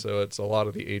 80s. Right. So it's a lot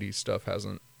of the 80s stuff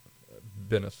hasn't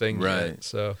been a thing yet.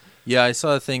 So yeah, I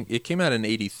saw a thing. It came out in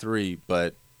 83,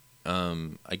 but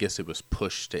I guess it was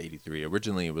pushed to 83.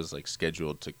 Originally, it was like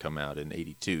scheduled to come out in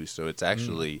 82. So it's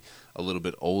actually a little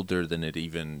bit older than it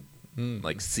even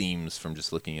like seems from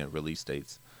just looking at release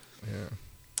dates. Yeah.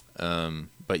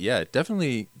 But yeah,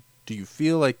 definitely. Do you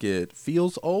feel like it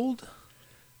feels old?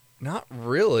 Not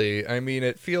really. I mean,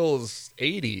 it feels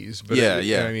 80s, but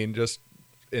I mean, just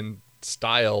in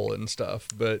style and stuff.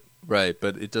 But right,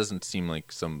 but it doesn't seem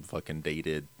like some fucking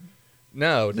dated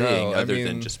thing, other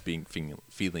than just feeling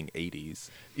 80s.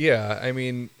 Yeah, I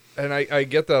mean, and I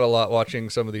get that a lot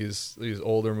watching some of these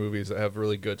older movies that have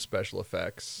really good special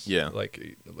effects. Yeah,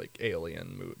 like the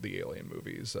Alien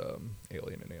movies,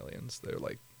 Alien and Aliens. They're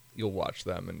like, you'll watch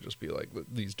them and just be like,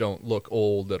 these don't look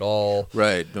old at all.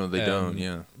 Right. No, they don't,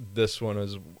 yeah. This one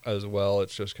is as well.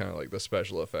 It's just kind of like the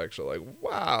special effects are like,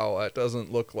 wow, that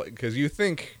doesn't look like... Because you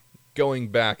think going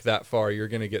back that far, you're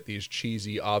going to get these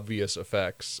cheesy, obvious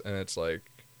effects, and it's like,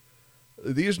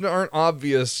 these aren't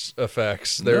obvious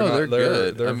effects. They're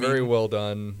good. They're very well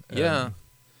done. Yeah.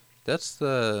 That's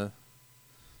the...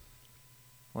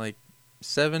 like,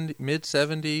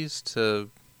 mid-70s to...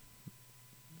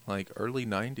 like early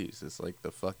 90s is like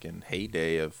the fucking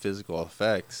heyday of physical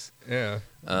effects. Yeah.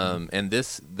 And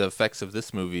the effects of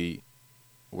this movie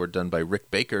were done by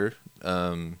Rick Baker,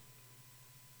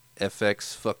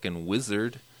 FX fucking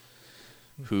wizard,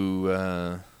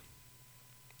 who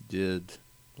did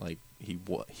like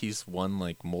he's won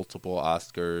like multiple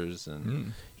Oscars,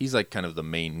 and he's like kind of the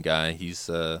main guy. He's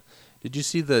did you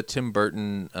see the Tim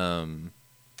Burton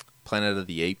Planet of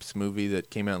the Apes movie that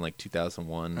came out in like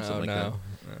 2001 or something like that?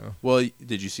 No. Well,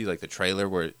 did you see like the trailer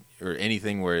or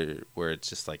anything where it's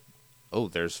just like, oh,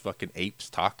 there's fucking apes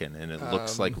talking and it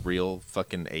looks like real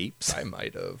fucking apes? I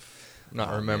might have.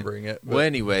 Not remembering it. But... Well,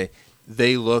 anyway,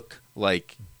 they look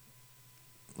like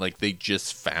they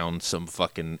just found some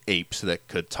fucking apes that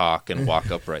could talk and walk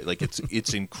upright. Like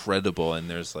it's incredible. And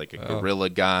there's like a gorilla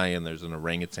guy and there's an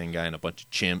orangutan guy and a bunch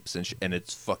of chimps and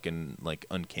it's fucking like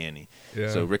uncanny. Yeah.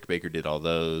 So Rick Baker did all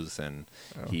those, and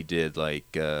he did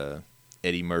like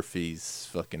Eddie Murphy's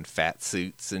fucking fat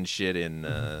suits and shit in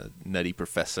Nutty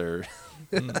Professor.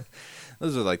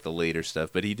 Those are like the later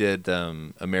stuff. But he did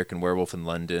American Werewolf in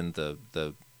London,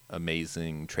 the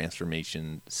amazing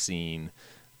transformation scene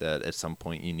that at some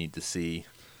point you need to see,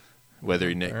 whether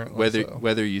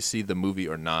you see the movie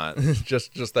or not.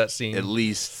 just that scene. At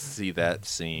least see that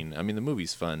scene. I mean, the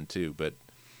movie's fun too, but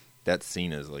that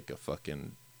scene is like a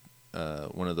fucking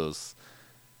one of those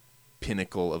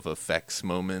pinnacle of effects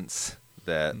moments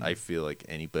that I feel like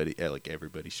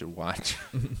everybody should watch.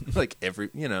 Like they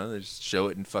just show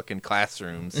it in fucking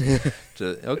classrooms.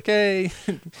 Okay,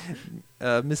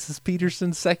 Mrs.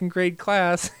 Peterson's second grade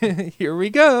class. Here we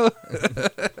go.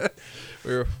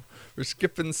 We're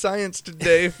skipping science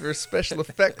today for special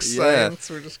effects science.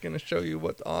 We're just going to show you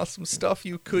what awesome stuff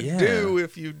you could do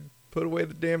if you put away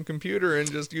the damn computer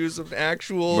and just use an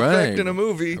actual effect in a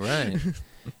movie. Right.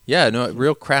 Yeah, no,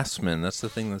 real craftsman. That's the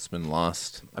thing that's been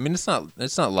lost. I mean, it's not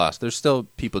lost. There's still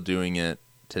people doing it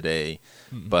today,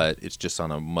 but it's just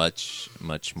on a much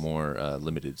more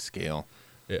limited scale.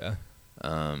 Yeah.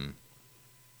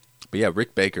 But yeah,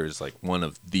 Rick Baker is like one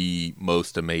of the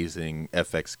most amazing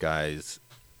FX guys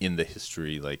in the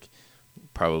history. Like,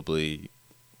 probably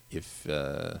if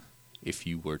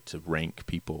you were to rank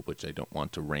people, which I don't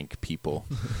want to rank people,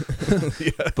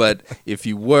 but if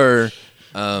you were,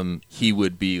 he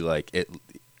would be like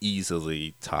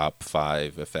easily top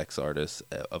 5 FX artists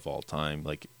of all time,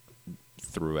 like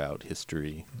throughout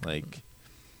history. Like,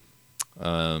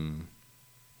 and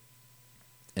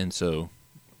so.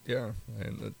 Yeah,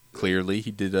 and clearly he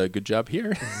did a good job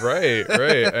here. Right.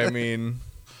 I mean,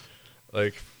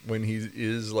 like when he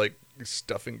is like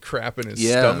stuffing crap in his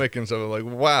stomach and stuff, I'm like,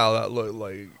 wow, that looked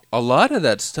like a lot of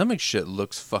that stomach shit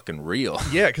looks fucking real.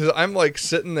 Yeah, because I'm like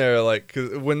sitting there, like,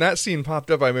 cause when that scene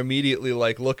popped up, I'm immediately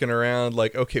like looking around,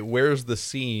 like, okay, where's the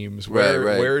seams?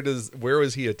 Where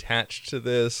was he attached to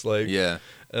this? Like, yeah.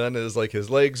 And then it's like his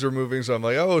legs are moving, so I'm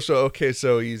like, oh,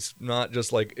 so he's not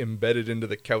just like embedded into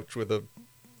the couch with a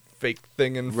fake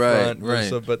thing in front, right.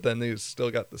 So, but then he's still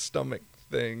got the stomach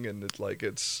thing, and it's like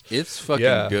it's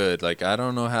fucking good. Like, I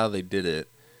don't know how they did it,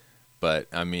 but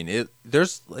I mean,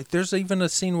 there's even a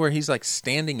scene where he's like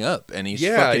standing up and he's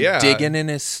fucking digging in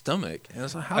his stomach, and I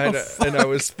was like, how the fuck? And I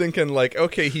was thinking like,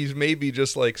 okay, he's maybe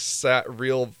just like sat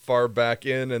real far back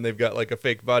in, and they've got like a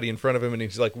fake body in front of him, and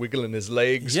he's like wiggling his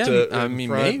legs. I mean,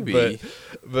 front, maybe.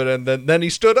 But and then he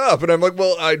stood up, and I'm like,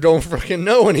 well, I don't fucking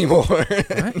know anymore.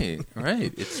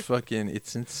 Right.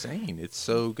 It's insane. It's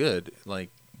so good. Like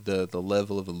the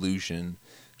level of illusion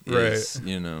is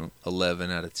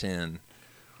 11 out of 10.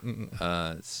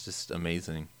 It's just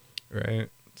amazing. Right.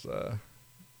 It's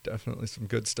definitely some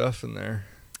good stuff in there.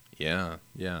 Yeah.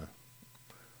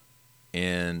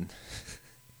 And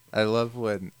I love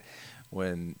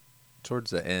when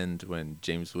towards the end when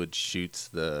James Woods shoots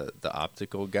the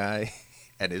optical guy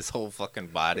and his whole fucking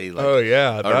body like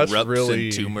that's erupts really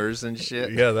in tumors and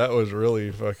shit. Yeah, that was really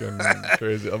fucking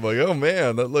crazy. I'm like, oh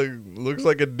man, that looks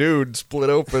like a dude split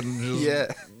open.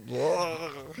 Just,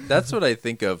 That's what I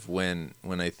think of when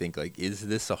I think like, is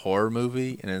this a horror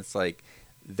movie? And it's like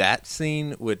that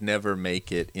scene would never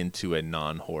make it into a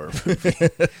non-horror movie.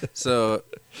 So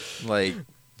like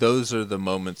those are the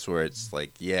moments where it's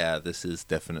like, yeah, this is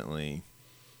definitely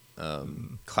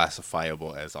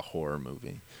classifiable as a horror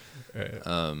movie.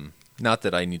 Right. Not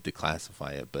that I need to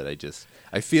classify it, but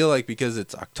I feel like because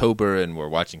it's October and we're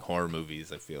watching horror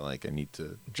movies, I feel like I need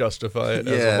to justify it.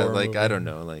 As a horror movie. I don't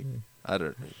know, like I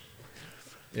don't.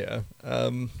 Yeah.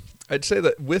 I'd say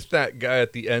that with that guy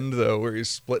at the end though, where he's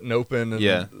splitting open and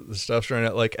the stuff's running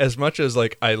out, like as much as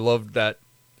like I loved that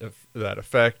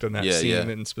effect and that scene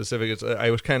in specific,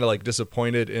 I was kind of like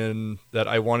disappointed in that.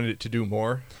 I wanted it to do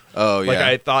more. Like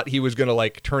I thought he was gonna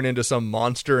like turn into some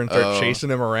monster and start chasing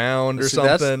him around or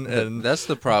something. That's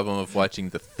the problem of watching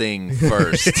The Thing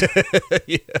first.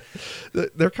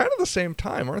 They're kind of the same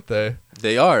time, aren't they?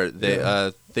 They are.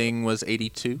 Thing was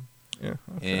 82. Yeah,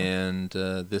 okay. And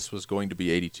this was going to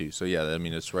be 82. So yeah, I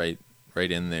mean it's right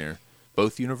in there.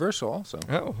 Both Universal also.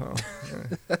 Oh,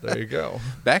 there you go.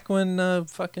 Back when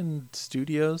fucking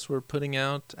studios were putting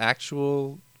out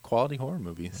actual quality horror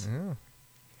movies.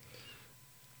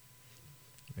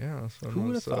 Yeah. So who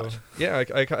would have thought? Yeah,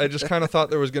 I just kind of thought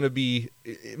there was going to be,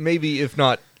 maybe if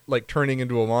not like turning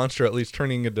into a monster, at least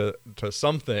turning into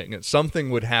something. Something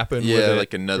would happen. Yeah, with it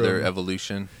like another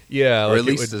evolution. Yeah, or at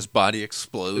least his body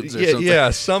explodes. Or something.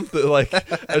 Yeah, something like.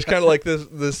 I was kind of like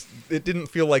this. It didn't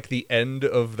feel like the end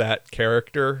of that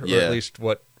character, or at least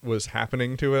what was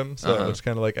happening to him. So it was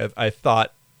kind of like I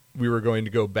thought we were going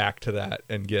to go back to that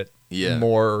and get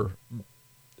more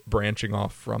branching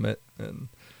off from it. And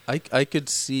I could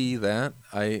see that.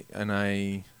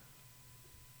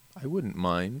 I wouldn't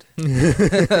mind.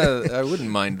 I wouldn't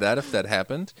mind that if that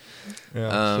happened. Yeah.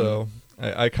 So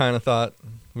I kind of thought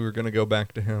we were going to go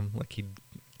back to him, like he'd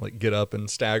like get up and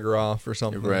stagger off or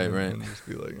something, right, and just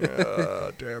be like,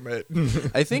 damn it.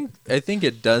 I think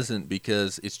it doesn't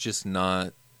because it's just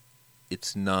not.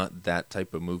 It's not that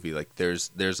type of movie. Like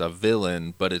there's a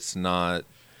villain, but it's not.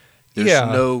 There's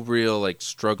no real like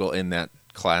struggle in that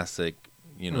classic,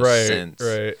 sense.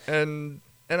 Right.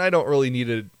 And I don't really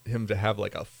need him to have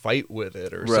like a fight with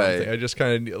it or something. I just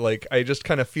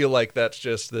kind of feel like that's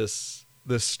just this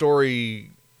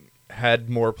story had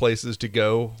more places to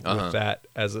go with that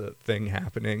as a thing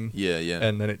happening. Yeah.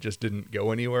 And then it just didn't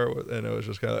go anywhere, and it was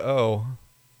just kind of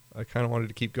I kind of wanted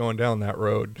to keep going down that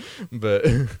road, but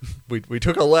we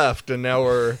took a left, and now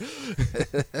we're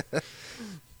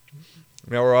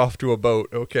Now we're off to a boat,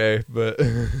 okay, but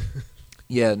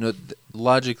Yeah, no.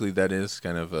 Logically, that is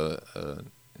kind of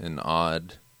an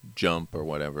odd jump or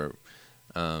whatever,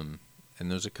 and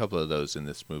there's a couple of those in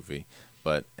this movie.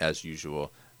 But as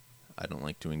usual, I don't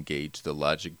like to engage the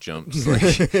logic jumps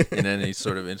in any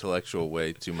sort of intellectual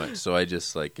way too much. So I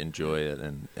just enjoy it,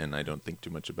 and I don't think too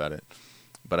much about it.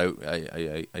 But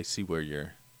I see where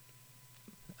you're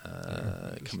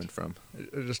coming from.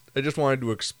 I just wanted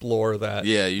to explore that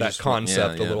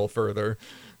concept a little further.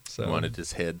 So I wanted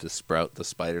his head to sprout the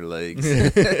spider legs.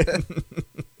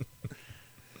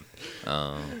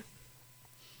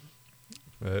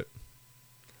 But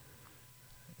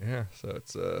yeah, so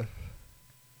it's an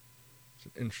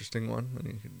interesting one, and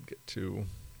you can get to.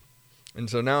 And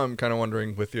so now I'm kind of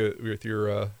wondering with your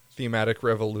thematic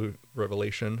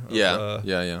revelation.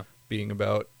 Of, being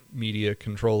about media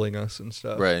controlling us and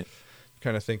stuff. Right.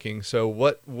 Kind of thinking, so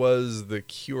what was the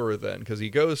cure then? Because he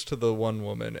goes to the one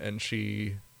woman and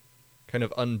she kind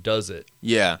of undoes it.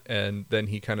 Yeah. And then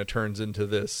he kind of turns into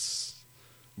this.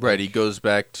 Right. He goes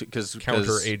back to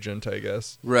counter agent, I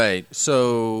guess. Right.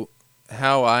 So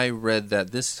how I read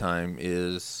that this time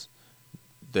is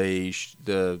the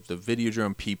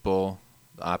Videodrome people,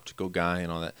 the optical guy and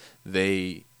all that,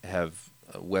 they have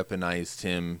weaponized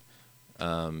him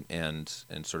and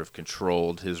sort of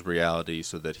controlled his reality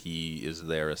so that he is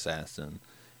their assassin.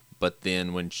 But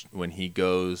then when he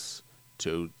goes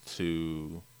to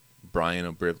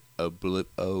Brian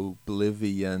Oblivion's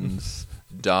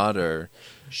daughter,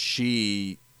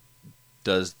 she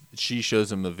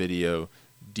shows him a video,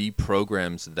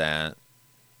 deprograms that,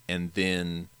 and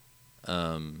then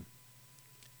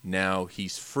now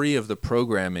he's free of the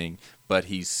programming, but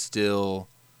he's still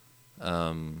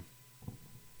the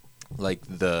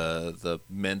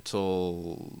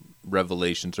mental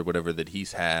revelations or whatever that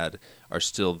he's had are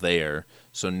still there.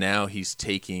 So now he's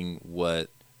taking what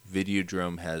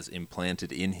Videodrome has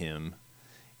implanted in him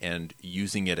and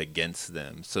using it against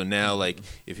them. So now,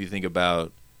 if you think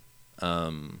about,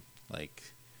 right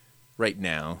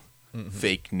now,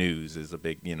 fake news is a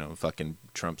big, fucking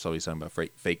Trump's always talking about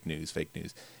fake news.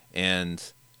 And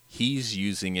he's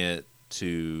using it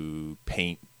to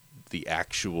paint the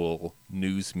actual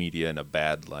news media in a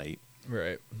bad light.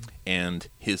 Right. And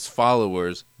his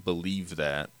followers believe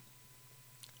that.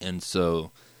 And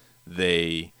so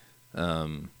they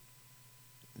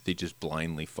just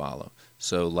blindly follow.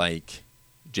 So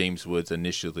James Woods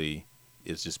initially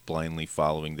is just blindly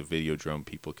following the Videodrome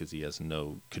people because he has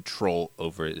no control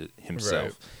over it himself.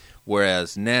 Right.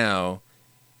 Whereas now,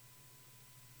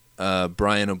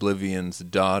 Brian Oblivion's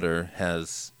daughter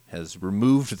has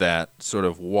removed that sort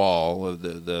of wall of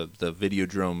the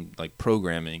Videodrome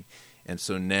programming, and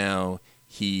so now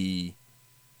he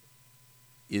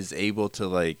is able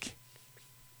to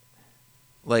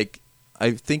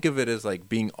I think of it as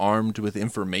being armed with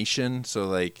information.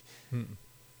 So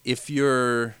if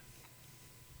you're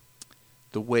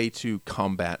the way to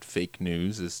combat fake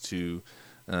news is to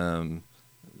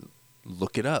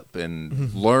look it up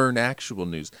and learn actual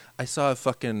news. I saw a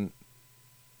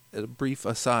brief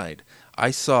aside.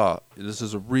 This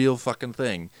is a real fucking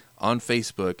thing. On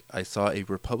Facebook, I saw a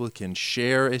Republican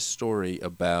share a story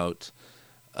about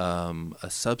a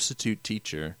substitute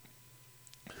teacher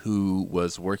who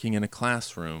was working in a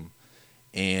classroom,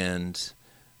 and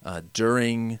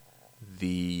during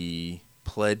the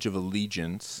Pledge of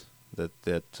Allegiance that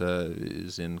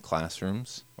is in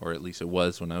classrooms, or at least it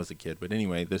was when I was a kid. But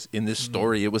anyway, in this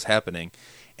story, it was happening.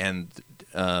 And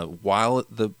while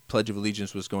the Pledge of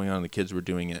Allegiance was going on, the kids were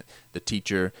doing it, the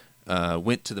teacher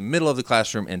went to the middle of the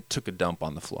classroom and took a dump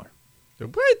on the floor.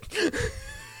 What?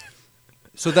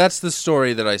 So that's the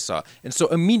story that I saw. And so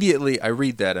immediately I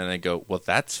read that and I go, well,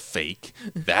 that's fake.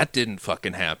 That didn't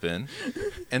fucking happen.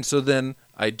 And so then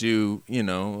I do,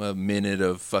 a minute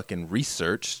of fucking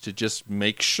research to just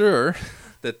make sure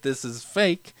that this is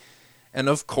fake. And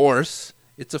of course,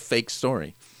 it's a fake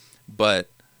story. But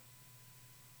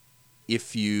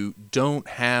if you don't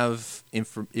have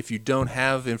information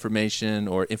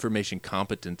or information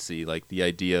competency, like the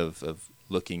idea of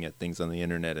looking at things on the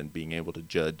internet and being able to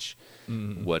judge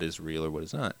what is real or what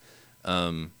is not,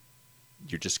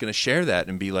 you're just going to share that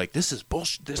and be like, this is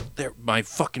bullshit. My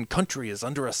fucking country is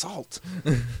under assault,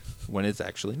 when it's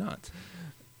actually not.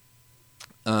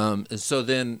 So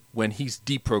then when he's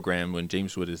deprogrammed, when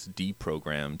James Wood is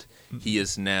deprogrammed, he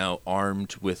is now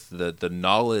armed with the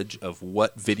knowledge of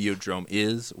what Videodrome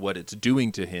is, what it's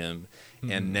doing to him,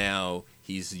 and now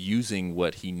he's using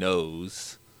what he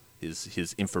knows,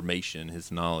 his information,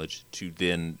 his knowledge, to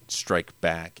then strike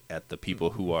back at the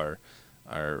people who are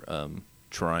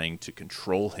trying to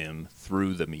control him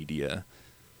through the media.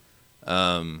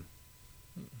 I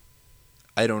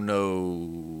don't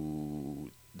know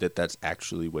that that's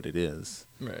actually what it is.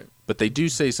 Right. But they do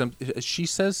say she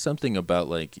says something about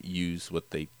like use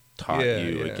what they taught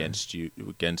you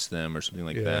against them or something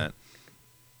like that.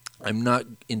 I'm not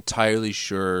entirely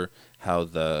sure how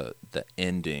the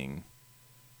ending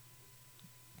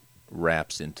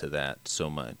wraps into that so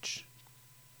much.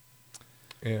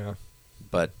 Yeah.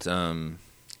 But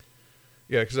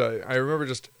yeah, because I remember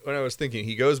just when I was thinking,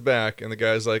 he goes back and the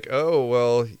guy's like, "Oh,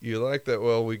 well, you like that?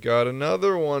 Well, we got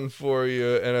another one for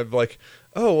you." And I'm like,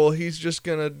 "Oh, well, he's just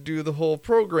gonna do the whole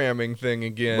programming thing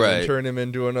again and turn him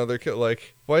into another kid."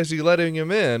 Like, why is he letting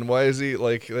him in? Why is he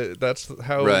like? That's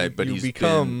how but you he's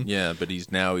become. But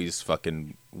he's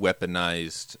fucking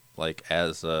weaponized like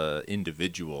as a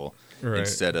individual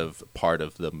instead of part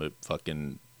of the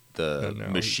fucking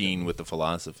machine with the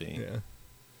philosophy. Yeah.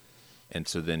 And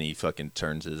so then he fucking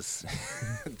turns his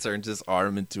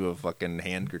arm into a fucking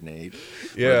hand grenade.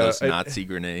 Yeah, one of those Nazi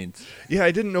grenades. Yeah,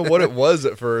 I didn't know what it was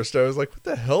at first. I was like, "What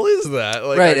the hell is that?"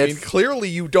 Like, I mean, clearly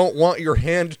you don't want your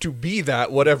hand to be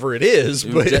that, whatever it is.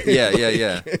 But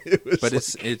yeah. But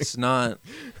it's not.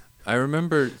 I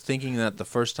remember thinking that the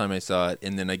first time I saw it,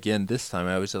 and then again this time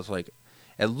I was just like,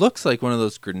 "It looks like one of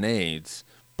those grenades,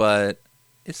 but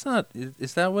it's not.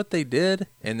 Is that what they did?"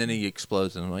 And then he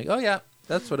explodes, and I'm like, "Oh yeah."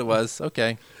 That's what it was.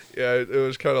 Okay. Yeah, it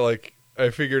was kind of like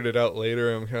I figured it out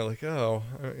later. I'm kind of like, oh,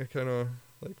 I kind of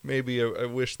like maybe I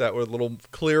wish that were a little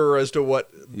clearer as to what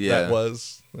that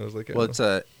was. I was like, well, it's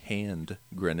a hand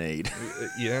grenade.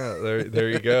 Yeah, there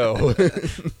you go.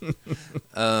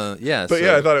 Yeah, but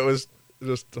yeah, I thought it was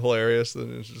just hilarious.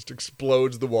 Then it just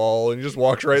explodes the wall and he just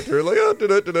walks right through, like, oh,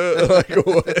 da-da-da-da. Like,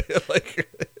 what? Like,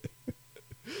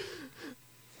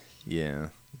 yeah.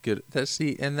 Good. That's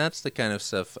the kind of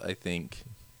stuff I think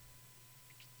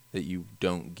that you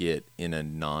don't get in a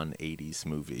non-80s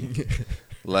movie.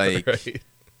 Like,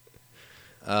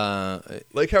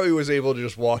 like how he was able to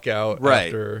just walk out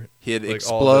after he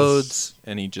explodes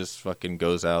and he just fucking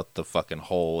goes out the fucking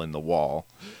hole in the wall.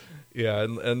 Yeah,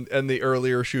 and the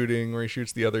earlier shooting where he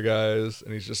shoots the other guys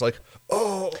and he's just like,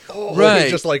 oh,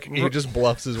 right. He just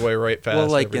bluffs his way right past. Well,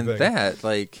 like everything. in that,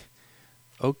 like,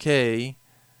 okay.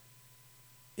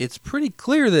 It's pretty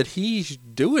clear that he's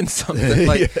doing something,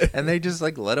 like, and they just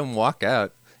like let him walk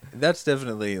out. That's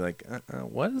definitely like,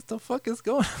 what the fuck is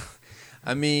going on?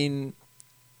 I mean,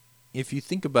 if you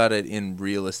think about it in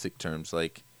realistic terms,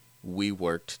 like we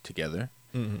worked together.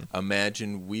 Mm-hmm.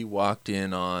 Imagine we walked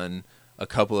in on a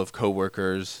couple of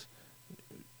coworkers,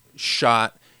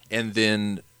 shot, and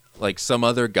then like some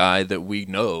other guy that we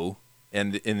know.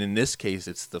 And in this case,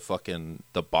 it's the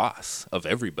boss of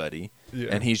everybody. Yeah.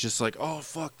 And he's just like, oh,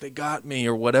 fuck, they got me,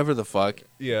 or whatever the fuck.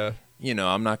 Yeah. You know,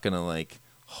 I'm not going to, like,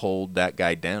 hold that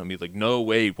guy down and be like, no,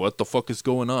 wait, what the fuck is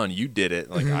going on? You did it.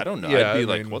 Like, I don't know. Yeah, I'd be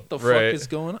like, what the fuck is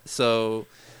going on? So,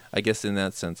 I guess in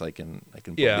that sense, I can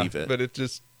believe it. But it's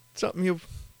just something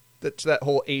that's that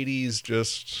whole 80s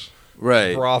just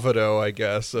right bravado, I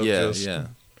guess. Of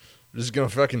just going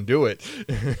to fucking do it.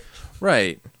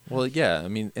 Right. Well, yeah, I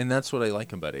mean, and that's what I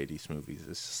like about 80s movies.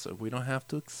 It's just we don't have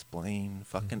to explain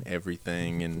fucking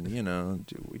everything, and, you know,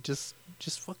 we just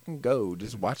fucking go.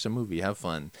 Just watch a movie, have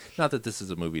fun. Not that this is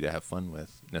a movie to have fun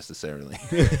with, necessarily.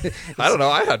 I don't know,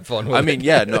 I had fun with it. I mean,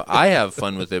 yeah, no, I have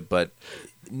fun with it, but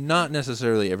not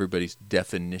necessarily everybody's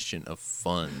definition of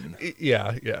fun.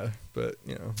 Yeah, but,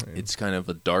 you know. It's kind of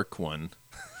a dark one,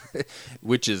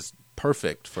 which is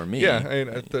perfect for me. Yeah, I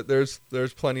mean, there's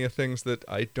plenty of things that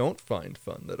I don't find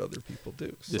fun that other people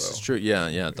do. So. This is true.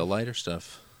 Yeah. The lighter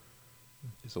stuff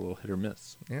is a little hit or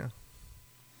miss. Yeah.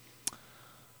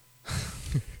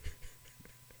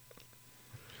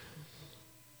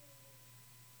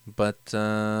 But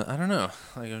I don't know.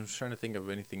 Like, I'm trying to think of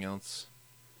anything else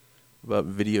about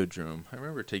Videodrome. I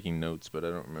remember taking notes, but I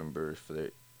don't remember if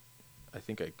I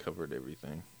think I covered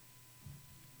everything.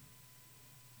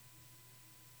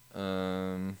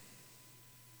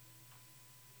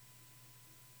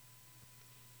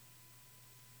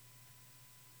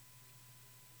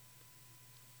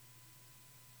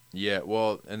 Yeah,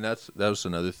 well, and that was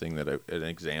another thing that an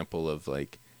example of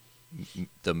like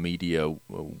the media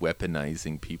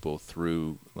weaponizing people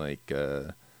through like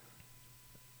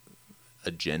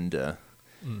agenda.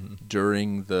 Mm-hmm.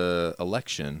 During the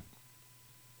election,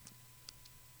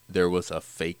 there was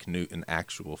an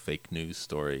actual fake news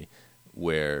story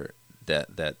where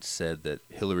that said that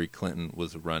Hillary Clinton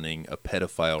was running a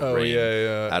pedophile ring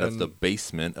out of the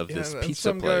basement of this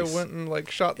pizza place. Some guy went and like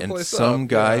shot the place up. And some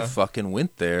guy fucking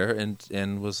went there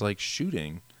and was like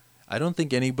shooting. I don't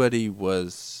think anybody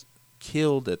was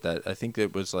killed at that. I think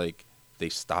it was like they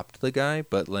stopped the guy,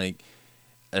 but like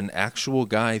an actual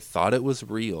guy thought it was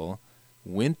real,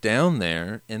 went down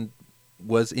there and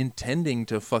was intending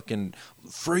to fucking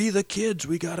free the kids.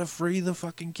 We gotta free the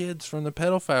fucking kids from the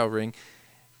pedophile ring.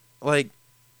 Like,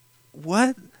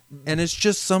 what? And it's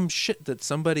just some shit that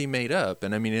somebody made up.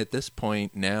 And I mean, at this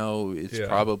point now, it's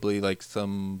probably like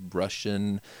some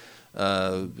Russian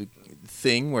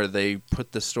thing where they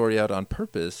put the story out on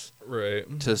purpose,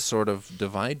 right, to sort of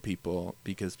divide people,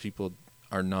 because people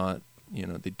are not,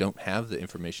 they don't have the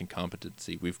information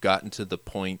competency. We've gotten to the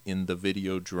point in the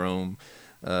Videodrome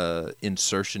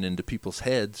insertion into people's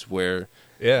heads where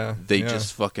they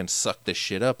just fucking suck this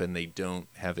shit up, and they don't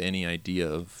have any idea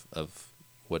of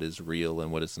what is real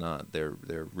and what is not. Their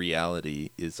reality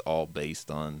is all based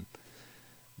on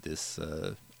this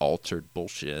altered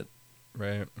bullshit.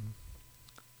 Right.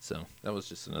 So that was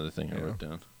just another thing I wrote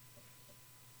down.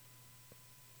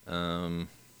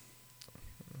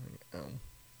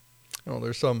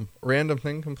 There's some random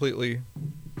thing completely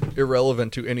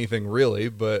irrelevant to anything really,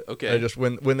 but I just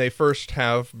when they first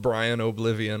have Brian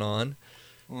Oblivion on,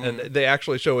 and they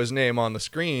actually show his name on the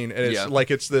screen, and it's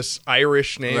like it's this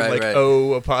Irish name,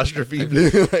 O apostrophe. I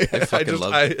fucking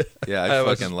love it. I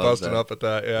fucking love busting that. up at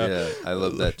that. Yeah, I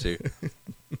love that too.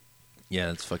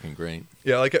 Yeah, it's fucking great.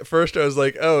 Yeah, like at first I was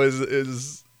like, oh,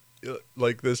 is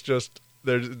like this just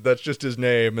that's just his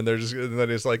name, and then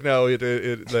it's like, no,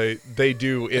 they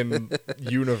do in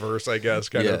universe, I guess,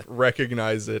 kind of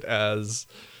recognize it as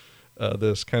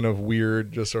this kind of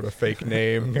weird, just sort of fake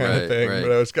name kind of thing. Right.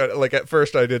 But I was kind of like, at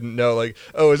first I didn't know, like,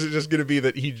 oh, is it just going to be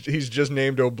that he's just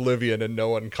named Oblivion and no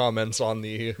one comments on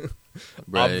the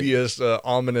obvious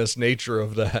ominous nature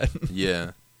of that?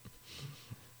 Yeah.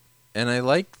 And I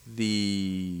like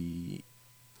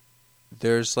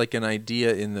there's like an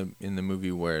idea in the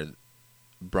movie where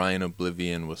Brian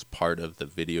Oblivion was part of the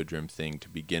Videodrome thing to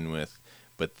begin with,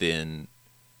 but then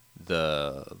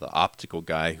the optical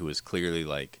guy, who was clearly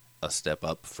like a step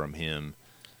up from him,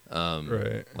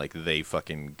 like they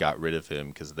fucking got rid of him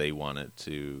because they wanted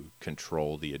to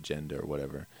control the agenda or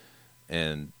whatever,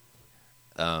 and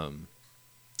but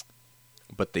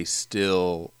they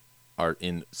still are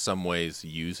in some ways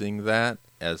using that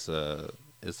as a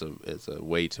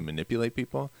way to manipulate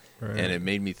people. Right. And it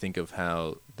made me think of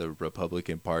how the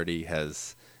Republican Party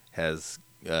has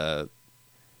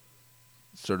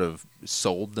sort of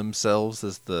sold themselves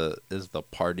as the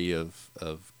party of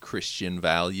Christian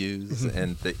values,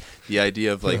 and the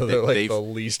idea of like they're like the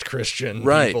least Christian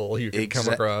people you can come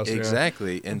across.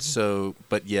 Exactly. And so,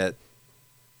 but yet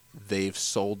they've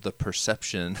sold the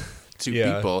perception to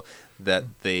people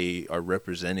that they are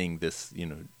representing this,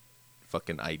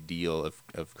 fucking ideal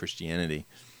of Christianity.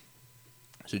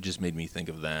 So it just made me think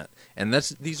of that. And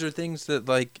these are things that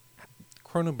like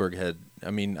Cronenberg had. I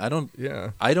mean, I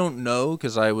don't know,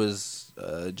 because I was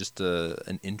just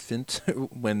an infant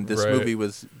when this movie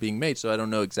was being made, so I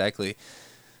don't know exactly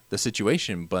the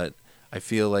situation, but I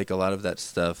feel like a lot of that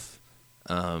stuff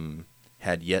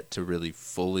had yet to really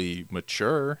fully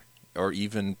mature or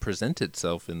even present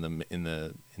itself in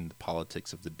the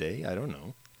politics of the day. I don't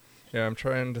know. Yeah, I'm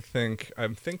trying to think.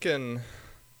 I'm thinking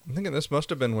this must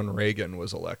have been when Reagan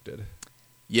was elected.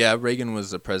 Yeah, Reagan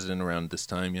was the president around this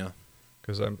time, yeah.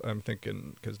 Because I'm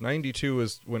thinking, because 92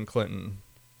 was when Clinton,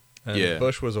 and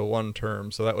Bush was a one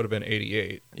term, so that would have been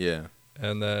 88. Yeah.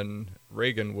 And then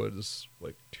Reagan was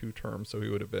like 2 terms, so he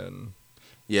would have been...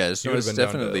 Yeah, so it was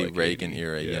definitely like Reagan 80,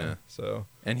 era, yeah. So,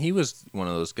 and he was one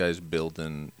of those guys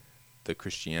building the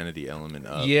Christianity element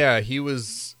up. Yeah, he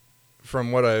was,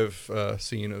 from what I've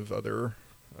seen of other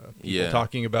people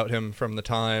talking about him from the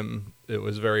time, it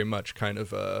was very much kind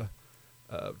of a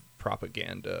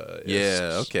propaganda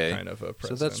kind of a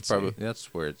presidency. So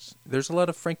that's where there's a lot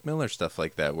of Frank Miller stuff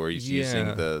like that, where he's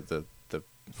using the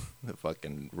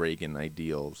fucking Reagan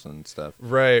ideals and stuff.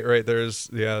 Right.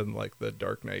 There's like the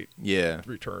Dark Knight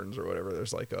Returns or whatever.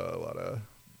 There's like a lot of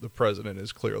the president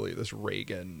is clearly this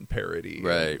Reagan parody,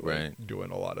 right,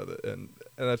 doing a lot of it, and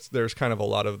there's kind of a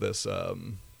lot of this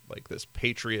like this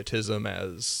patriotism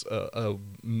as a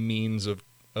means of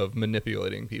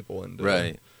manipulating people into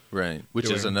right, which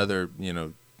is another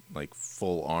like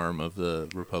full arm of the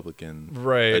Republican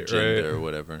agenda or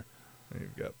whatever.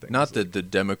 You've got things not that the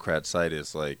Democrat side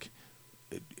is like,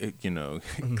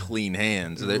 clean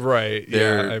hands.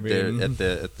 They're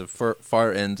at the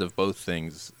far ends of both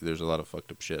things. There's a lot of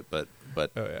fucked up shit, but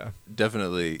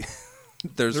definitely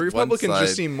there's the Republicans one side,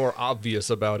 just seem more obvious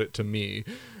about it to me.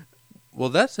 Well,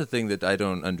 that's the thing that I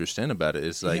don't understand about it.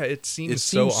 Is like it seems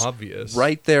so obvious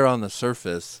right there on the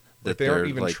surface. That they aren't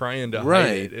even trying to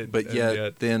hide it. But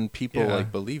yet then people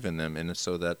like believe in them, and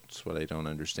so that's what I don't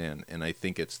understand. And I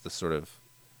think it's the sort of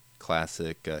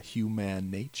classic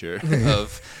human nature of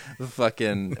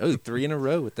fucking 3 in a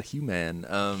row with the human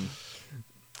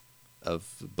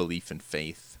of belief and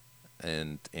faith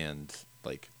and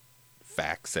like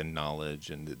facts and knowledge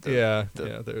and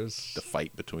there's the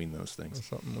fight between those things. There's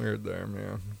something weird there,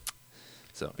 yeah.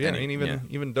 So yeah,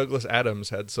 even Douglas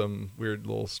Adams had some weird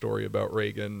little story about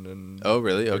Reagan and oh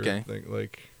really okay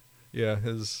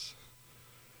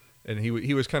and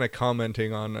he was kind of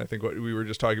commenting on I think what we were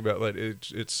just talking about, like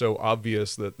it's so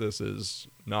obvious that this is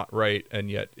not right and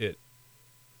yet it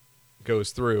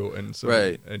goes through, and so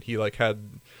right. And he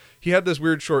had this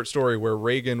weird short story where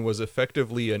Reagan was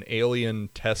effectively an alien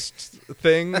test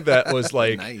thing that was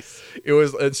like nice. It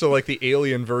was, and so like the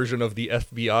alien version of the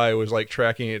FBI was like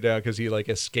tracking it down because he like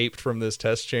escaped from this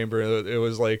test chamber. It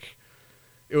was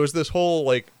this whole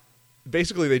like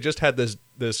basically they just had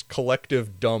this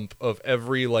collective dump of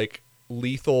every like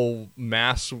lethal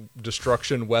mass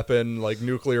destruction weapon, like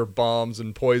nuclear bombs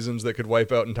and poisons that could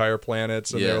wipe out entire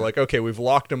planets, and they're like, okay, we've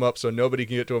locked them up so nobody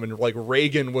can get to them, and like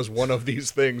Reagan was one of these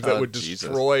things that would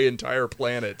destroy entire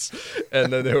planets.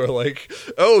 And then they were like,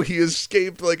 oh, he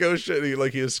escaped, like, oh shit, he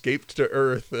escaped to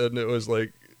Earth. And it was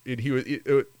like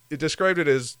it described it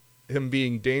as him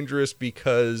being dangerous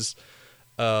because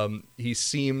he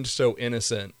seemed so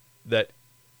innocent that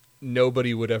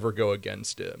nobody would ever go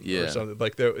against him, or something.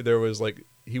 Like there was like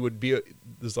he would be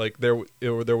there's like there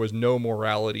was no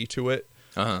morality to it.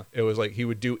 It was like he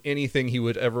would do anything he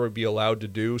would ever be allowed to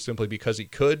do simply because he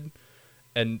could,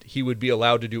 and he would be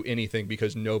allowed to do anything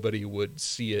because nobody would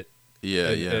see it.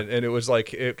 And it was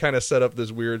like it kind of set up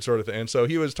this weird sort of thing. And so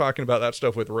he was talking about that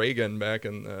stuff with Reagan back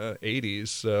in the 80s.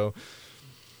 So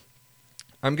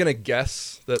I'm gonna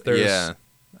guess that there's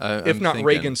if not thinking.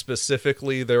 Reagan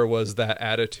specifically, there was that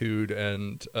attitude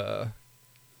and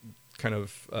kind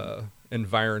of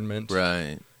environment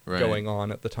going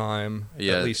on at the time,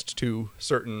 at least to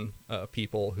certain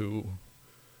people who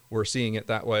were seeing it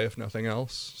that way, if nothing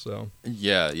else. So and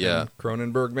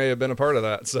Cronenberg may have been a part of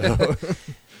that. So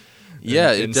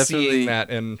it definitely seeing that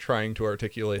and trying to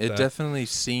articulate that. It definitely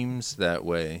seems that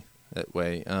way.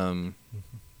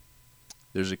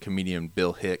 There's a comedian,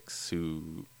 Bill Hicks,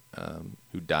 who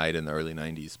died in the early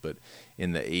 90s, but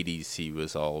in the 80s he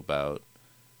was all about,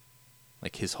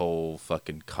 like, his whole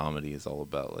fucking comedy is all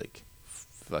about like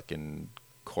fucking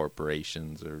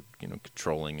corporations or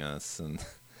controlling us. And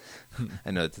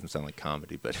I know it doesn't sound like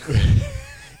comedy, but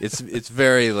it's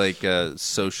very like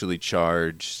socially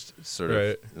charged sort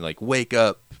of like wake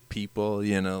up people,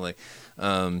 like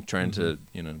trying to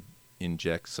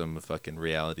inject some fucking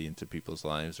reality into people's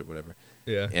lives or whatever.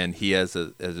 Yeah. And he has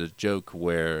a joke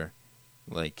where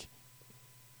like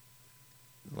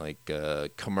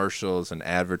commercials and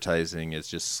advertising is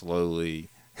just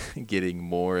slowly getting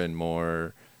more and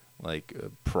more like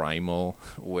primal,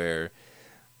 where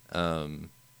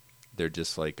they're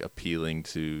just like appealing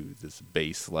to this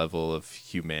base level of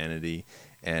humanity.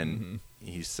 And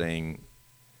he's saying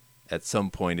at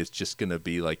some point it's just going to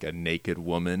be like a naked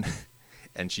woman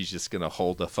and she's just going to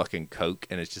hold a fucking Coke,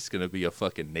 and it's just going to be a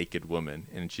fucking naked woman,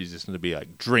 and she's just going to be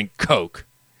like, drink Coke,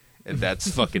 and that's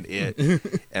fucking it.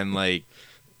 And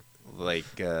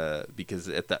because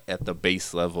at the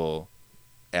base level,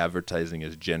 advertising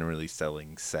is generally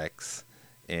selling sex,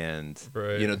 and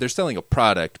they're selling a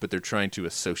product, but they're trying to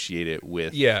associate it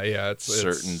with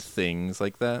certain things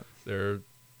like that. They're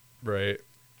right.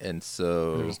 And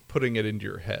so they're just putting it into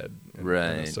your head in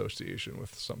association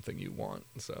with something you want.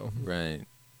 So right.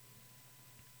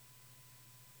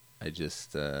 I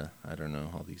just I don't know,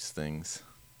 all these things.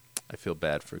 I feel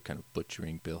bad for kind of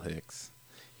butchering Bill Hicks.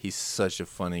 He's such a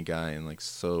funny guy and like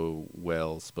so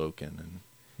well spoken,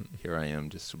 and here I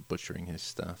am just butchering his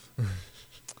stuff.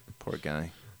 Poor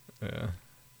guy. Yeah.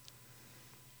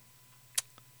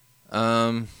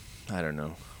 I don't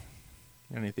know.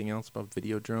 Anything else about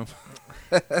Videodrome?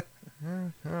 I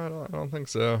don't think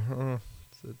so.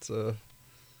 It's You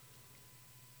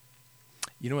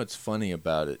know what's funny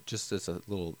about it? Just as a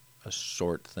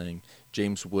short thing.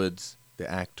 James Woods, the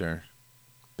actor,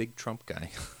 big Trump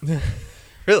guy.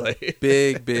 Really?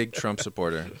 Big Trump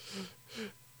supporter.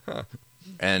 Huh.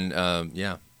 And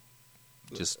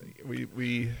just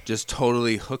we just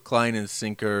totally hook, line, and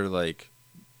sinker, like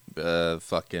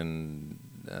fucking.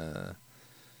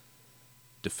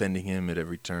 Defending him at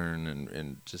every turn,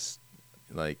 and just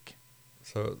like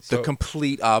so the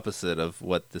complete opposite of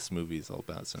what this movie is all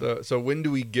about. So when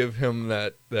do we give him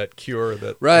that cure?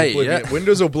 That Oblivion, when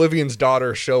does Oblivion's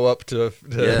daughter show up to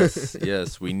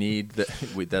Yes, we need that.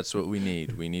 That's what we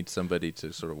need. We need somebody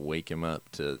to sort of wake him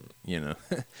up to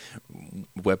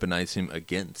weaponize him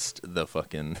against the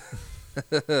fucking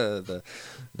the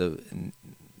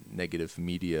negative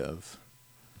media of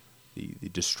the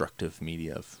destructive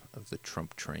media of the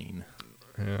Trump train.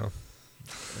 Yeah.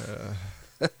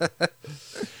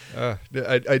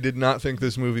 I did not think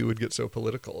this movie would get so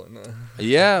political.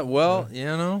 Yeah, well,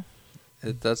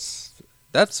 that's.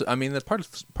 I mean,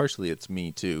 partially it's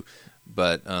me too,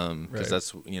 but because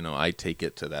that's I take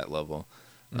it to that level.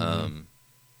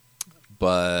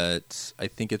 But I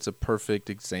think it's a perfect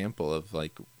example of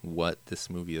like what this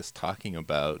movie is talking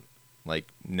about.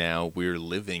 Like now we're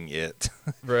living it,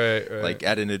 right. Like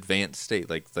at an advanced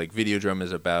state. Like Videodrome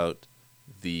is about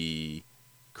the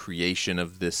creation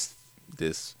of this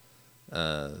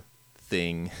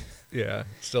thing. Yeah,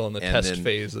 still in the test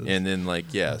phases. And then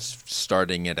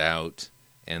starting it out,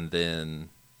 and then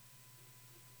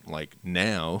like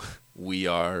now we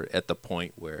are at the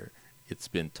point where it's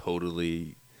been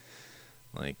totally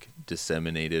like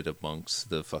disseminated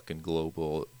amongst the fucking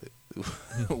global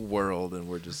world, and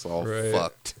we're just all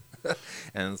fucked.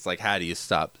 And it's like, how do you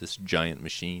stop this giant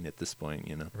machine at this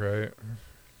point, Right.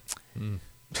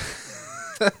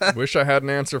 Wish I had an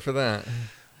answer for that.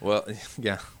 Well,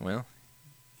 yeah,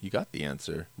 you got the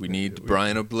answer. We need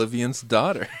Brian Oblivion's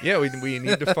daughter. Yeah, we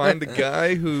need to find the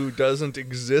guy who doesn't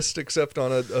exist except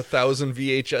on 1,000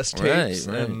 VHS tapes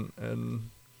and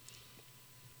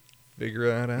figure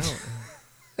that out.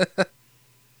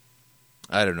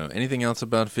 I don't know. Anything else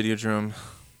about Videodrome?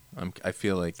 I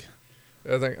feel like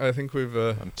I think we've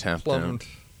I'm tapped out.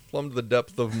 Plumbed the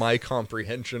depth of my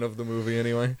comprehension of the movie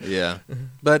anyway. Yeah.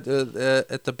 But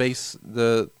at the base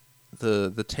the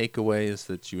takeaway is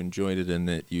that you enjoyed it and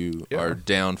that you are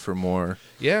down for more.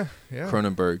 Yeah.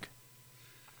 Cronenberg.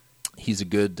 He's a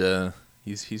good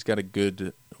he's got a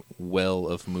good well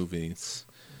of movies.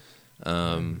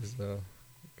 He's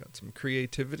got some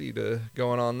creativity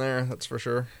going on there, that's for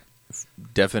sure.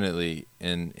 Definitely,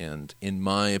 and in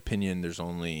my opinion, there's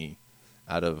only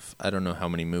out of I don't know how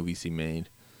many movies he made,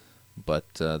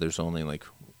 but there's only like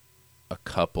a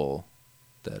couple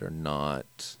that are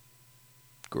not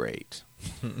great.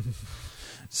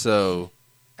 So,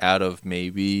 out of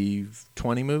maybe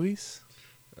 20 movies,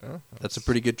 that's a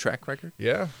pretty good track record.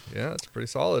 Yeah, it's pretty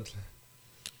solid.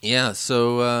 Yeah,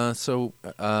 so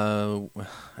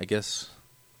I guess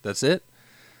that's it.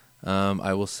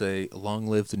 I will say, long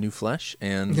live the new flesh,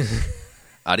 and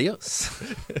adios.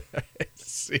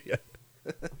 See ya.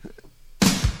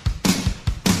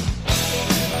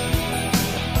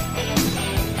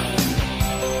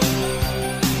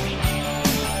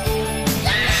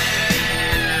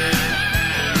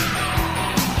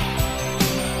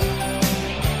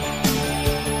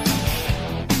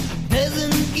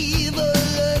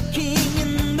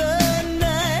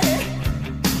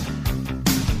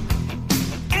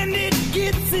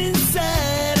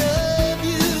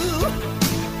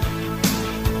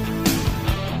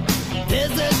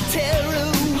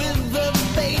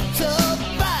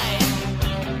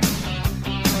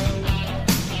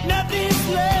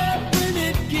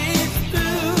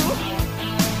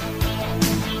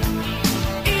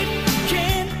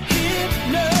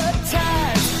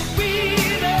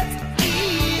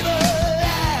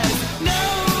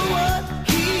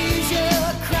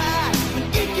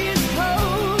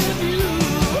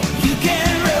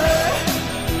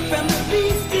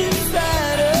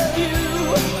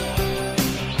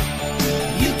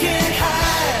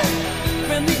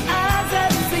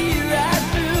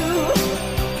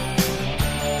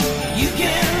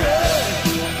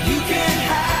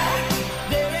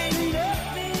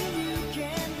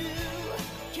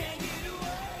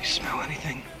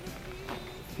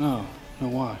 No,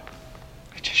 why?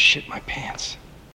 I just shit my pants.